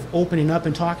 instead of opening up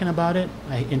and talking about it,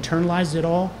 I internalized it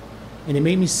all, and it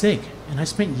made me sick. And I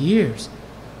spent years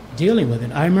dealing with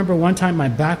it. I remember one time my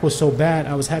back was so bad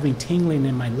I was having tingling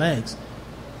in my legs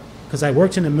because I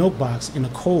worked in a milk box in the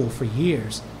cold for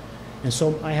years, and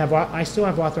so I still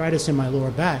have arthritis in my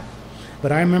lower back.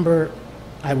 But I remember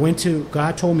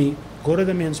God told me, go to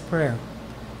the men's prayer.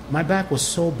 My back was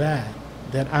so bad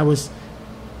that I was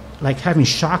like having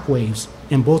shock waves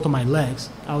in both of my legs.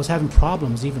 I was having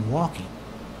problems even walking.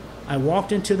 I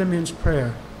walked into the men's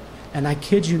prayer, and I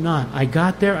kid you not, I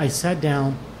got there, I sat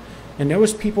down, and there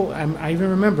was people, I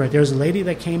even remember it. There was a lady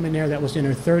that came in there that was in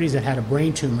her 30s that had a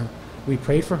brain tumor. We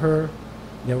prayed for her.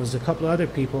 There was a couple of other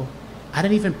people. I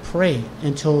didn't even pray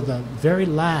until the very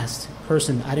last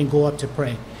person. I didn't go up to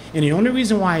pray. And the only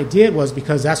reason why I did was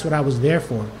because that's what I was there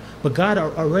for. But God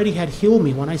already had healed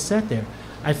me when I sat there.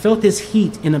 I felt this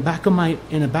heat in the back of my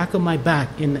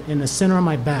back, in the center of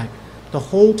my back. The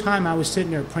whole time I was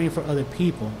sitting there praying for other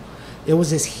people, it was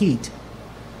this heat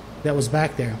that was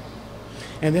back there.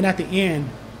 And then at the end,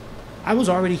 I was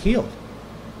already healed.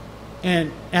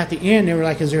 And at the end, they were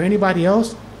like, "Is there anybody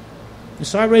else?" And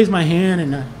so I raised my hand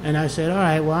and I said, "All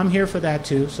right, well, I'm here for that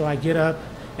too." So I get up,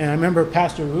 and I remember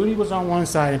Pastor Rudy was on one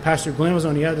side and Pastor Glenn was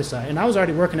on the other side. And I was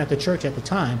already working at the church at the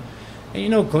time. And you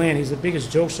know Glenn, he's the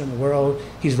biggest jokester in the world.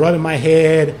 He's rubbing my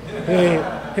head,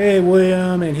 hey,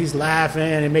 William, and he's laughing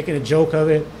and making a joke of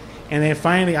it. And then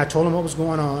finally I told him what was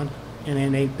going on, and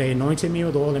then they anointed me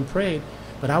with oil and prayed.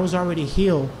 But I was already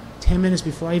healed 10 minutes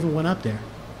before I even went up there.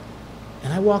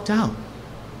 And I walked out.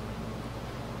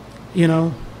 You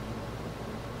know,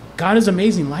 God is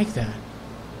amazing like that.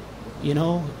 You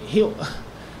know,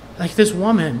 like this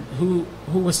woman who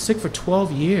was sick for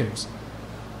 12 years.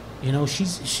 You know, she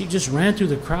just ran through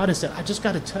the crowd and said, "I just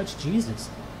got to touch Jesus.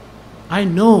 I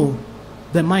know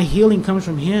that my healing comes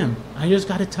from him. I just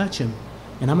got to touch him,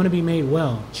 and I'm going to be made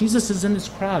well." Jesus is in this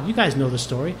crowd. You guys know the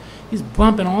story. He's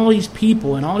bumping all these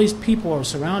people, and all these people are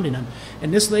surrounding him.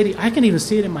 And this lady, I can even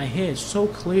see it in my head, so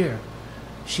clear.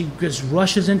 She just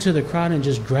rushes into the crowd and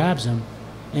just grabs him,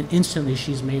 and instantly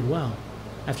she's made well.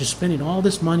 After spending all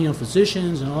this money on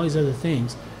physicians and all these other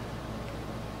things.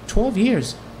 12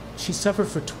 years. She suffered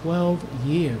for 12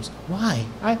 years. Why?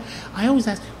 I always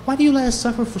ask, why do you let us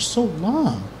suffer for so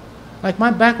long? Like, my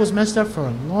back was messed up for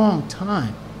a long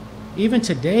time. Even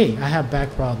today, I have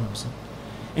back problems.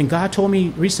 And God told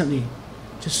me recently,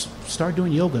 just start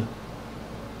doing yoga.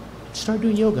 Start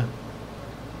doing yoga.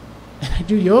 And I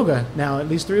do yoga now at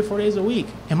least 3 or 4 days a week.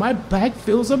 And my back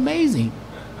feels amazing.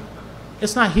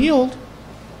 It's not healed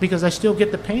because I still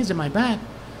get the pains in my back,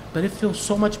 but it feels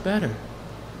so much better.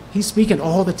 He's speaking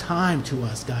all the time to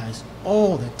us, guys.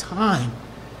 All the time.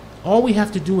 All we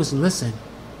have to do is listen.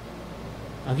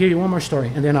 I'll give you one more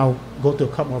story, and then I'll go through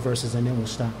a couple more verses, and then we'll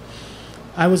stop.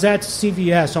 I was at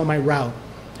CVS on my route,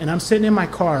 and I'm sitting in my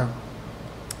car,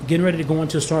 getting ready to go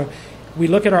into a store. We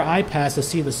look at our iPads to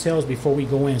see the sales before we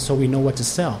go in so we know what to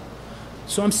sell.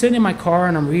 So I'm sitting in my car,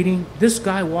 and I'm reading. This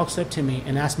guy walks up to me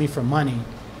and asks me for money.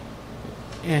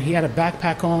 And he had a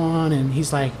backpack on, and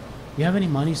he's like, "You have any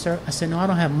money, sir?" I said, "No, I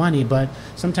don't have money, but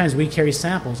sometimes we carry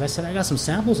samples." I said, "I got some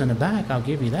samples in the back. I'll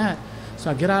give you that." So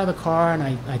I get out of the car, and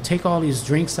I take all these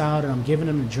drinks out, and I'm giving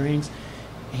him the drinks.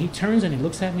 And he turns and he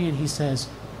looks at me, and he says,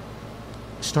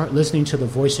 "Start listening to the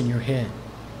voice in your head.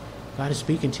 God is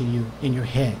speaking to you in your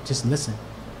head. Just listen."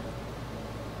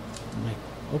 I'm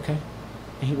like, "Okay."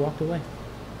 And he walked away.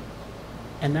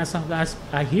 And that's how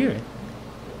I hear it.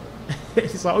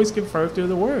 It's always confirmed through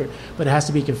the word, but it has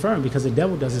to be confirmed because the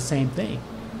devil does the same thing,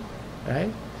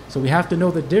 right? So we have to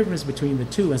know the difference between the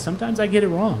two, and sometimes I get it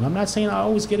wrong. I'm not saying I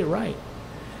always get it right.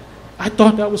 I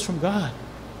thought that was from God,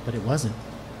 but it wasn't.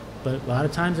 But a lot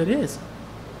of times it is.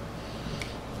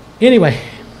 Anyway,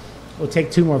 we'll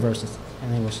take 2 more verses,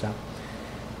 and then we'll stop.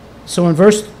 So in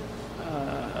verse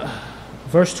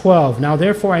 12, "Now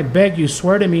therefore I beg you,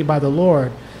 swear to me by the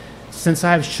Lord, since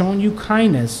I have shown you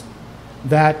kindness,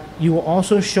 that you will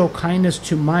also show kindness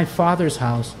to my father's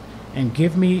house, and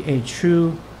give me a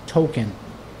true token.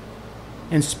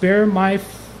 And spare my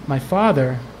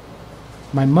father,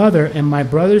 my mother, and my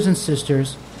brothers and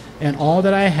sisters, and all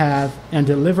that I have, and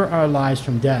deliver our lives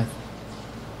from death."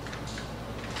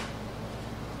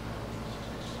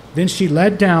 Then she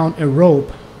let down a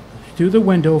rope through the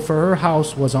window, for her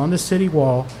house was on the city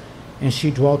wall, and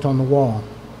she dwelt on the wall.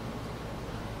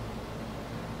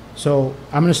 So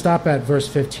I'm going to stop at verse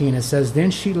 15. It says,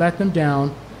 then she let them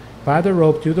down by the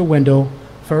rope through the window,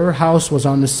 for her house was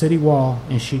on the city wall,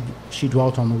 and she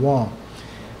dwelt on the wall.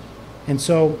 And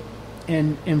so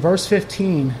in verse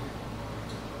 15,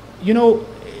 you know,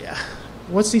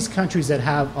 what's these countries that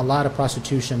have a lot of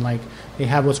prostitution? Like they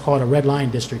have what's called a red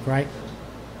line district, right?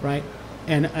 Right?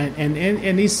 And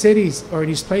in these cities or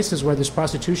these places where this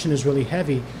prostitution is really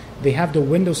heavy, they have the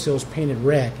windowsills painted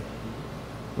red,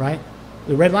 right?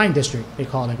 The red line district, they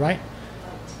call it, right?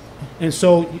 And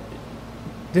so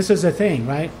this is the thing,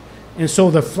 right? And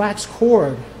so the flax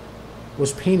cord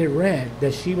was painted red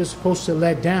that she was supposed to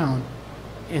let down.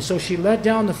 And so she let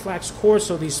down the flax cord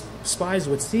so these spies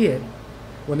would see it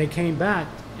when they came back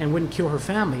and wouldn't kill her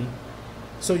family.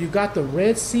 So you got the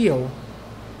red seal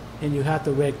and you had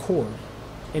the red cord,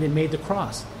 and it made the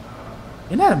cross.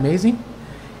 Isn't that amazing?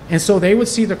 And so they would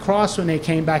see the cross when they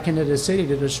came back into the city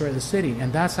to destroy the city.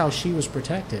 And that's how she was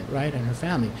protected, right, and her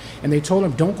family. And they told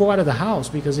him, don't go out of the house,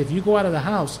 because if you go out of the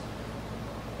house,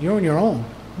 you're on your own,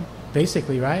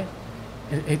 basically, right?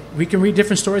 We can read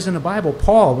different stories in the Bible.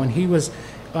 Paul, when he was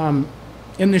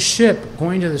in the ship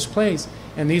going to this place,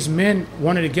 and these men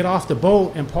wanted to get off the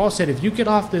boat, and Paul said, if you get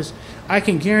off this, I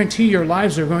can guarantee your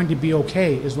lives are going to be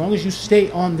okay as long as you stay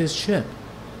on this ship.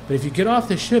 But if you get off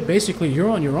the ship, basically you're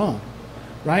on your own,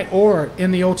 right? Or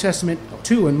in the Old Testament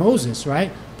too, in Moses,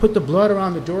 right? Put the blood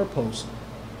around the doorpost.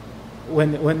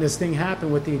 When this thing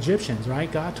happened with the Egyptians, right?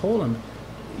 God told him,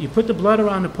 you put the blood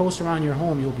around the post around your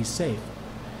home, you'll be safe.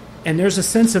 And there's a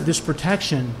sense of this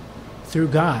protection through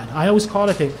God. I always call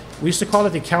it we used to call it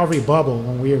the Calvary bubble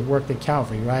when we worked at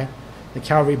Calvary, right? The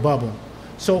Calvary bubble.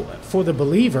 So for the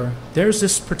believer, there's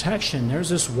this protection, there's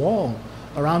this wall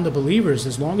around the believers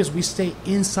as long as we stay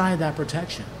inside that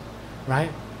protection, right?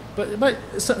 But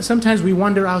sometimes we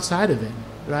wander outside of it,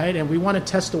 right? And we want to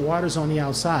test the waters on the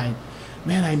outside.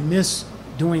 Man, I miss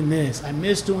doing this. I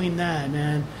miss doing that,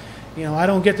 man. You know, I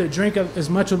don't get to drink as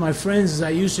much with my friends as I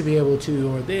used to be able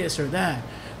to, or this or that,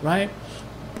 right?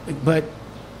 But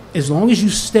as long as you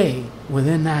stay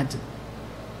within that,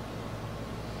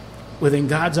 within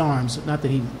God's arms, not that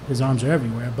his arms are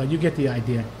everywhere, but you get the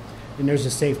idea, and there's a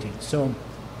safety. So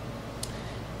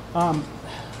I'm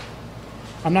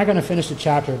not going to finish the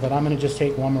chapter, but I'm going to just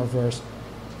take one more verse.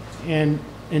 In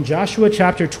Joshua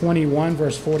chapter 21,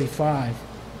 verse 45,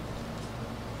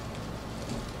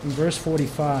 in verse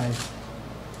 45,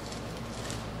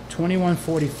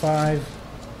 21:45,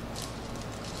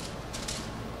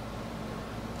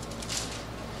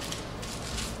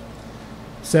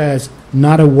 says,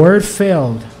 not a word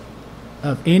failed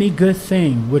of any good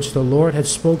thing which the Lord had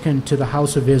spoken to the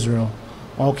house of Israel,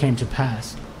 all came to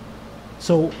pass.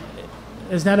 So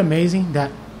isn't that amazing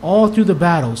that all through the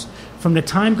battles, from the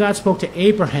time God spoke to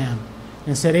Abraham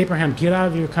and said, Abraham, get out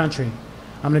of your country.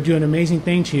 I'm going to do an amazing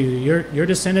thing to you. Your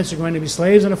descendants are going to be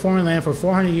slaves in a foreign land for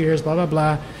 400 years, blah, blah,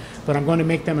 blah, but I'm going to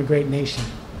make them a great nation.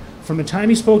 From the time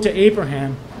he spoke to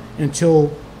Abraham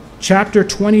until chapter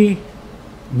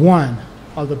 21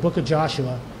 of the book of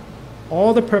Joshua,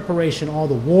 all the preparation, all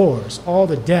the wars, all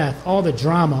the death, all the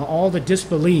drama, all the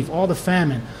disbelief, all the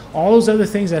famine, all those other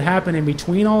things that happen in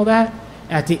between all that,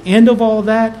 at the end of all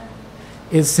that,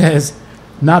 it says,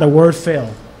 not a word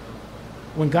failed.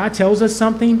 When God tells us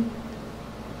something,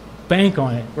 bank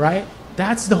on it, right?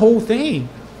 That's the whole thing,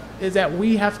 is that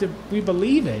we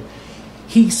believe it.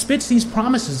 He spits these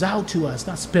promises out to us,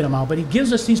 not spit them out, but he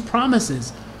gives us these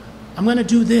promises. I'm going to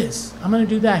do this. I'm going to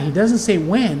do that. He doesn't say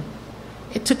when.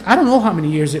 It took, I don't know how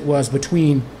many years it was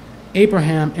between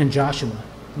Abraham and Joshua.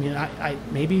 I mean, I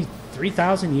maybe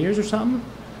 3,000 years or something.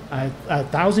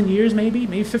 1,000 years maybe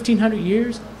 1,500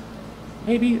 years.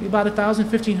 Maybe about 1,000,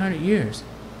 1,500 years.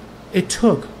 It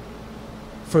took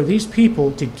for these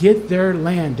people to get their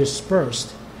land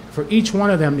dispersed, for each one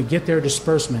of them to get their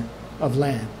disbursement of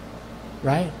land,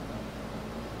 right?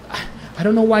 I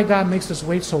don't know why God makes us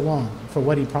wait so long for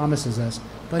what he promises us,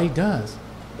 but he does.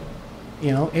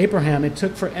 You know, Abraham, it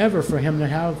took forever for him to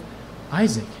have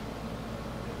Isaac.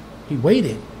 He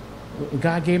waited.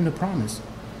 God gave him the promise.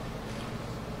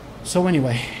 So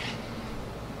anyway,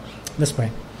 let's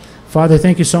pray. Father,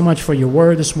 thank you so much for your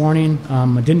word this morning.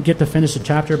 I didn't get to finish the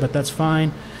chapter, but that's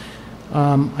fine.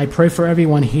 I pray for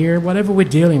everyone here, whatever we're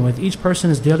dealing with. Each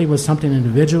person is dealing with something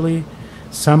individually.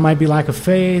 Some might be lack of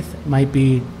faith, might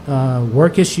be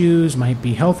work issues, might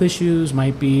be health issues,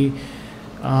 might be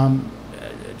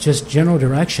just general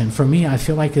direction. For me, I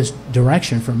feel like it's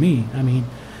direction for me. I mean,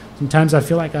 sometimes I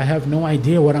feel like I have no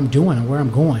idea what I'm doing or where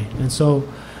I'm going. And so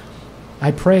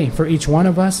I pray for each one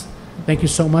of us. Thank you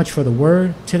so much for the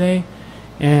word today.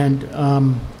 And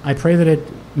I pray that it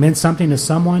meant something to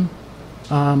someone.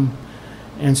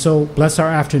 And so bless our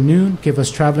afternoon. Give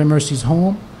us traveling mercies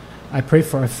home. I pray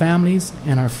for our families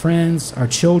and our friends, our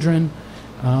children,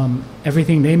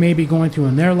 everything they may be going through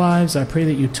in their lives. I pray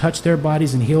that you touch their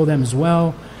bodies and heal them as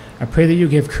well. I pray that you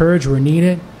give courage where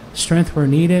needed, strength where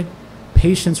needed,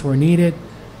 patience where needed,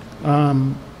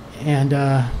 and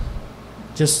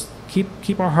just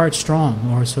keep our hearts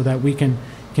strong, Lord, so that we can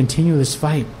continue this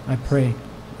fight. I pray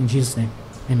in Jesus' name.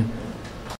 Amen.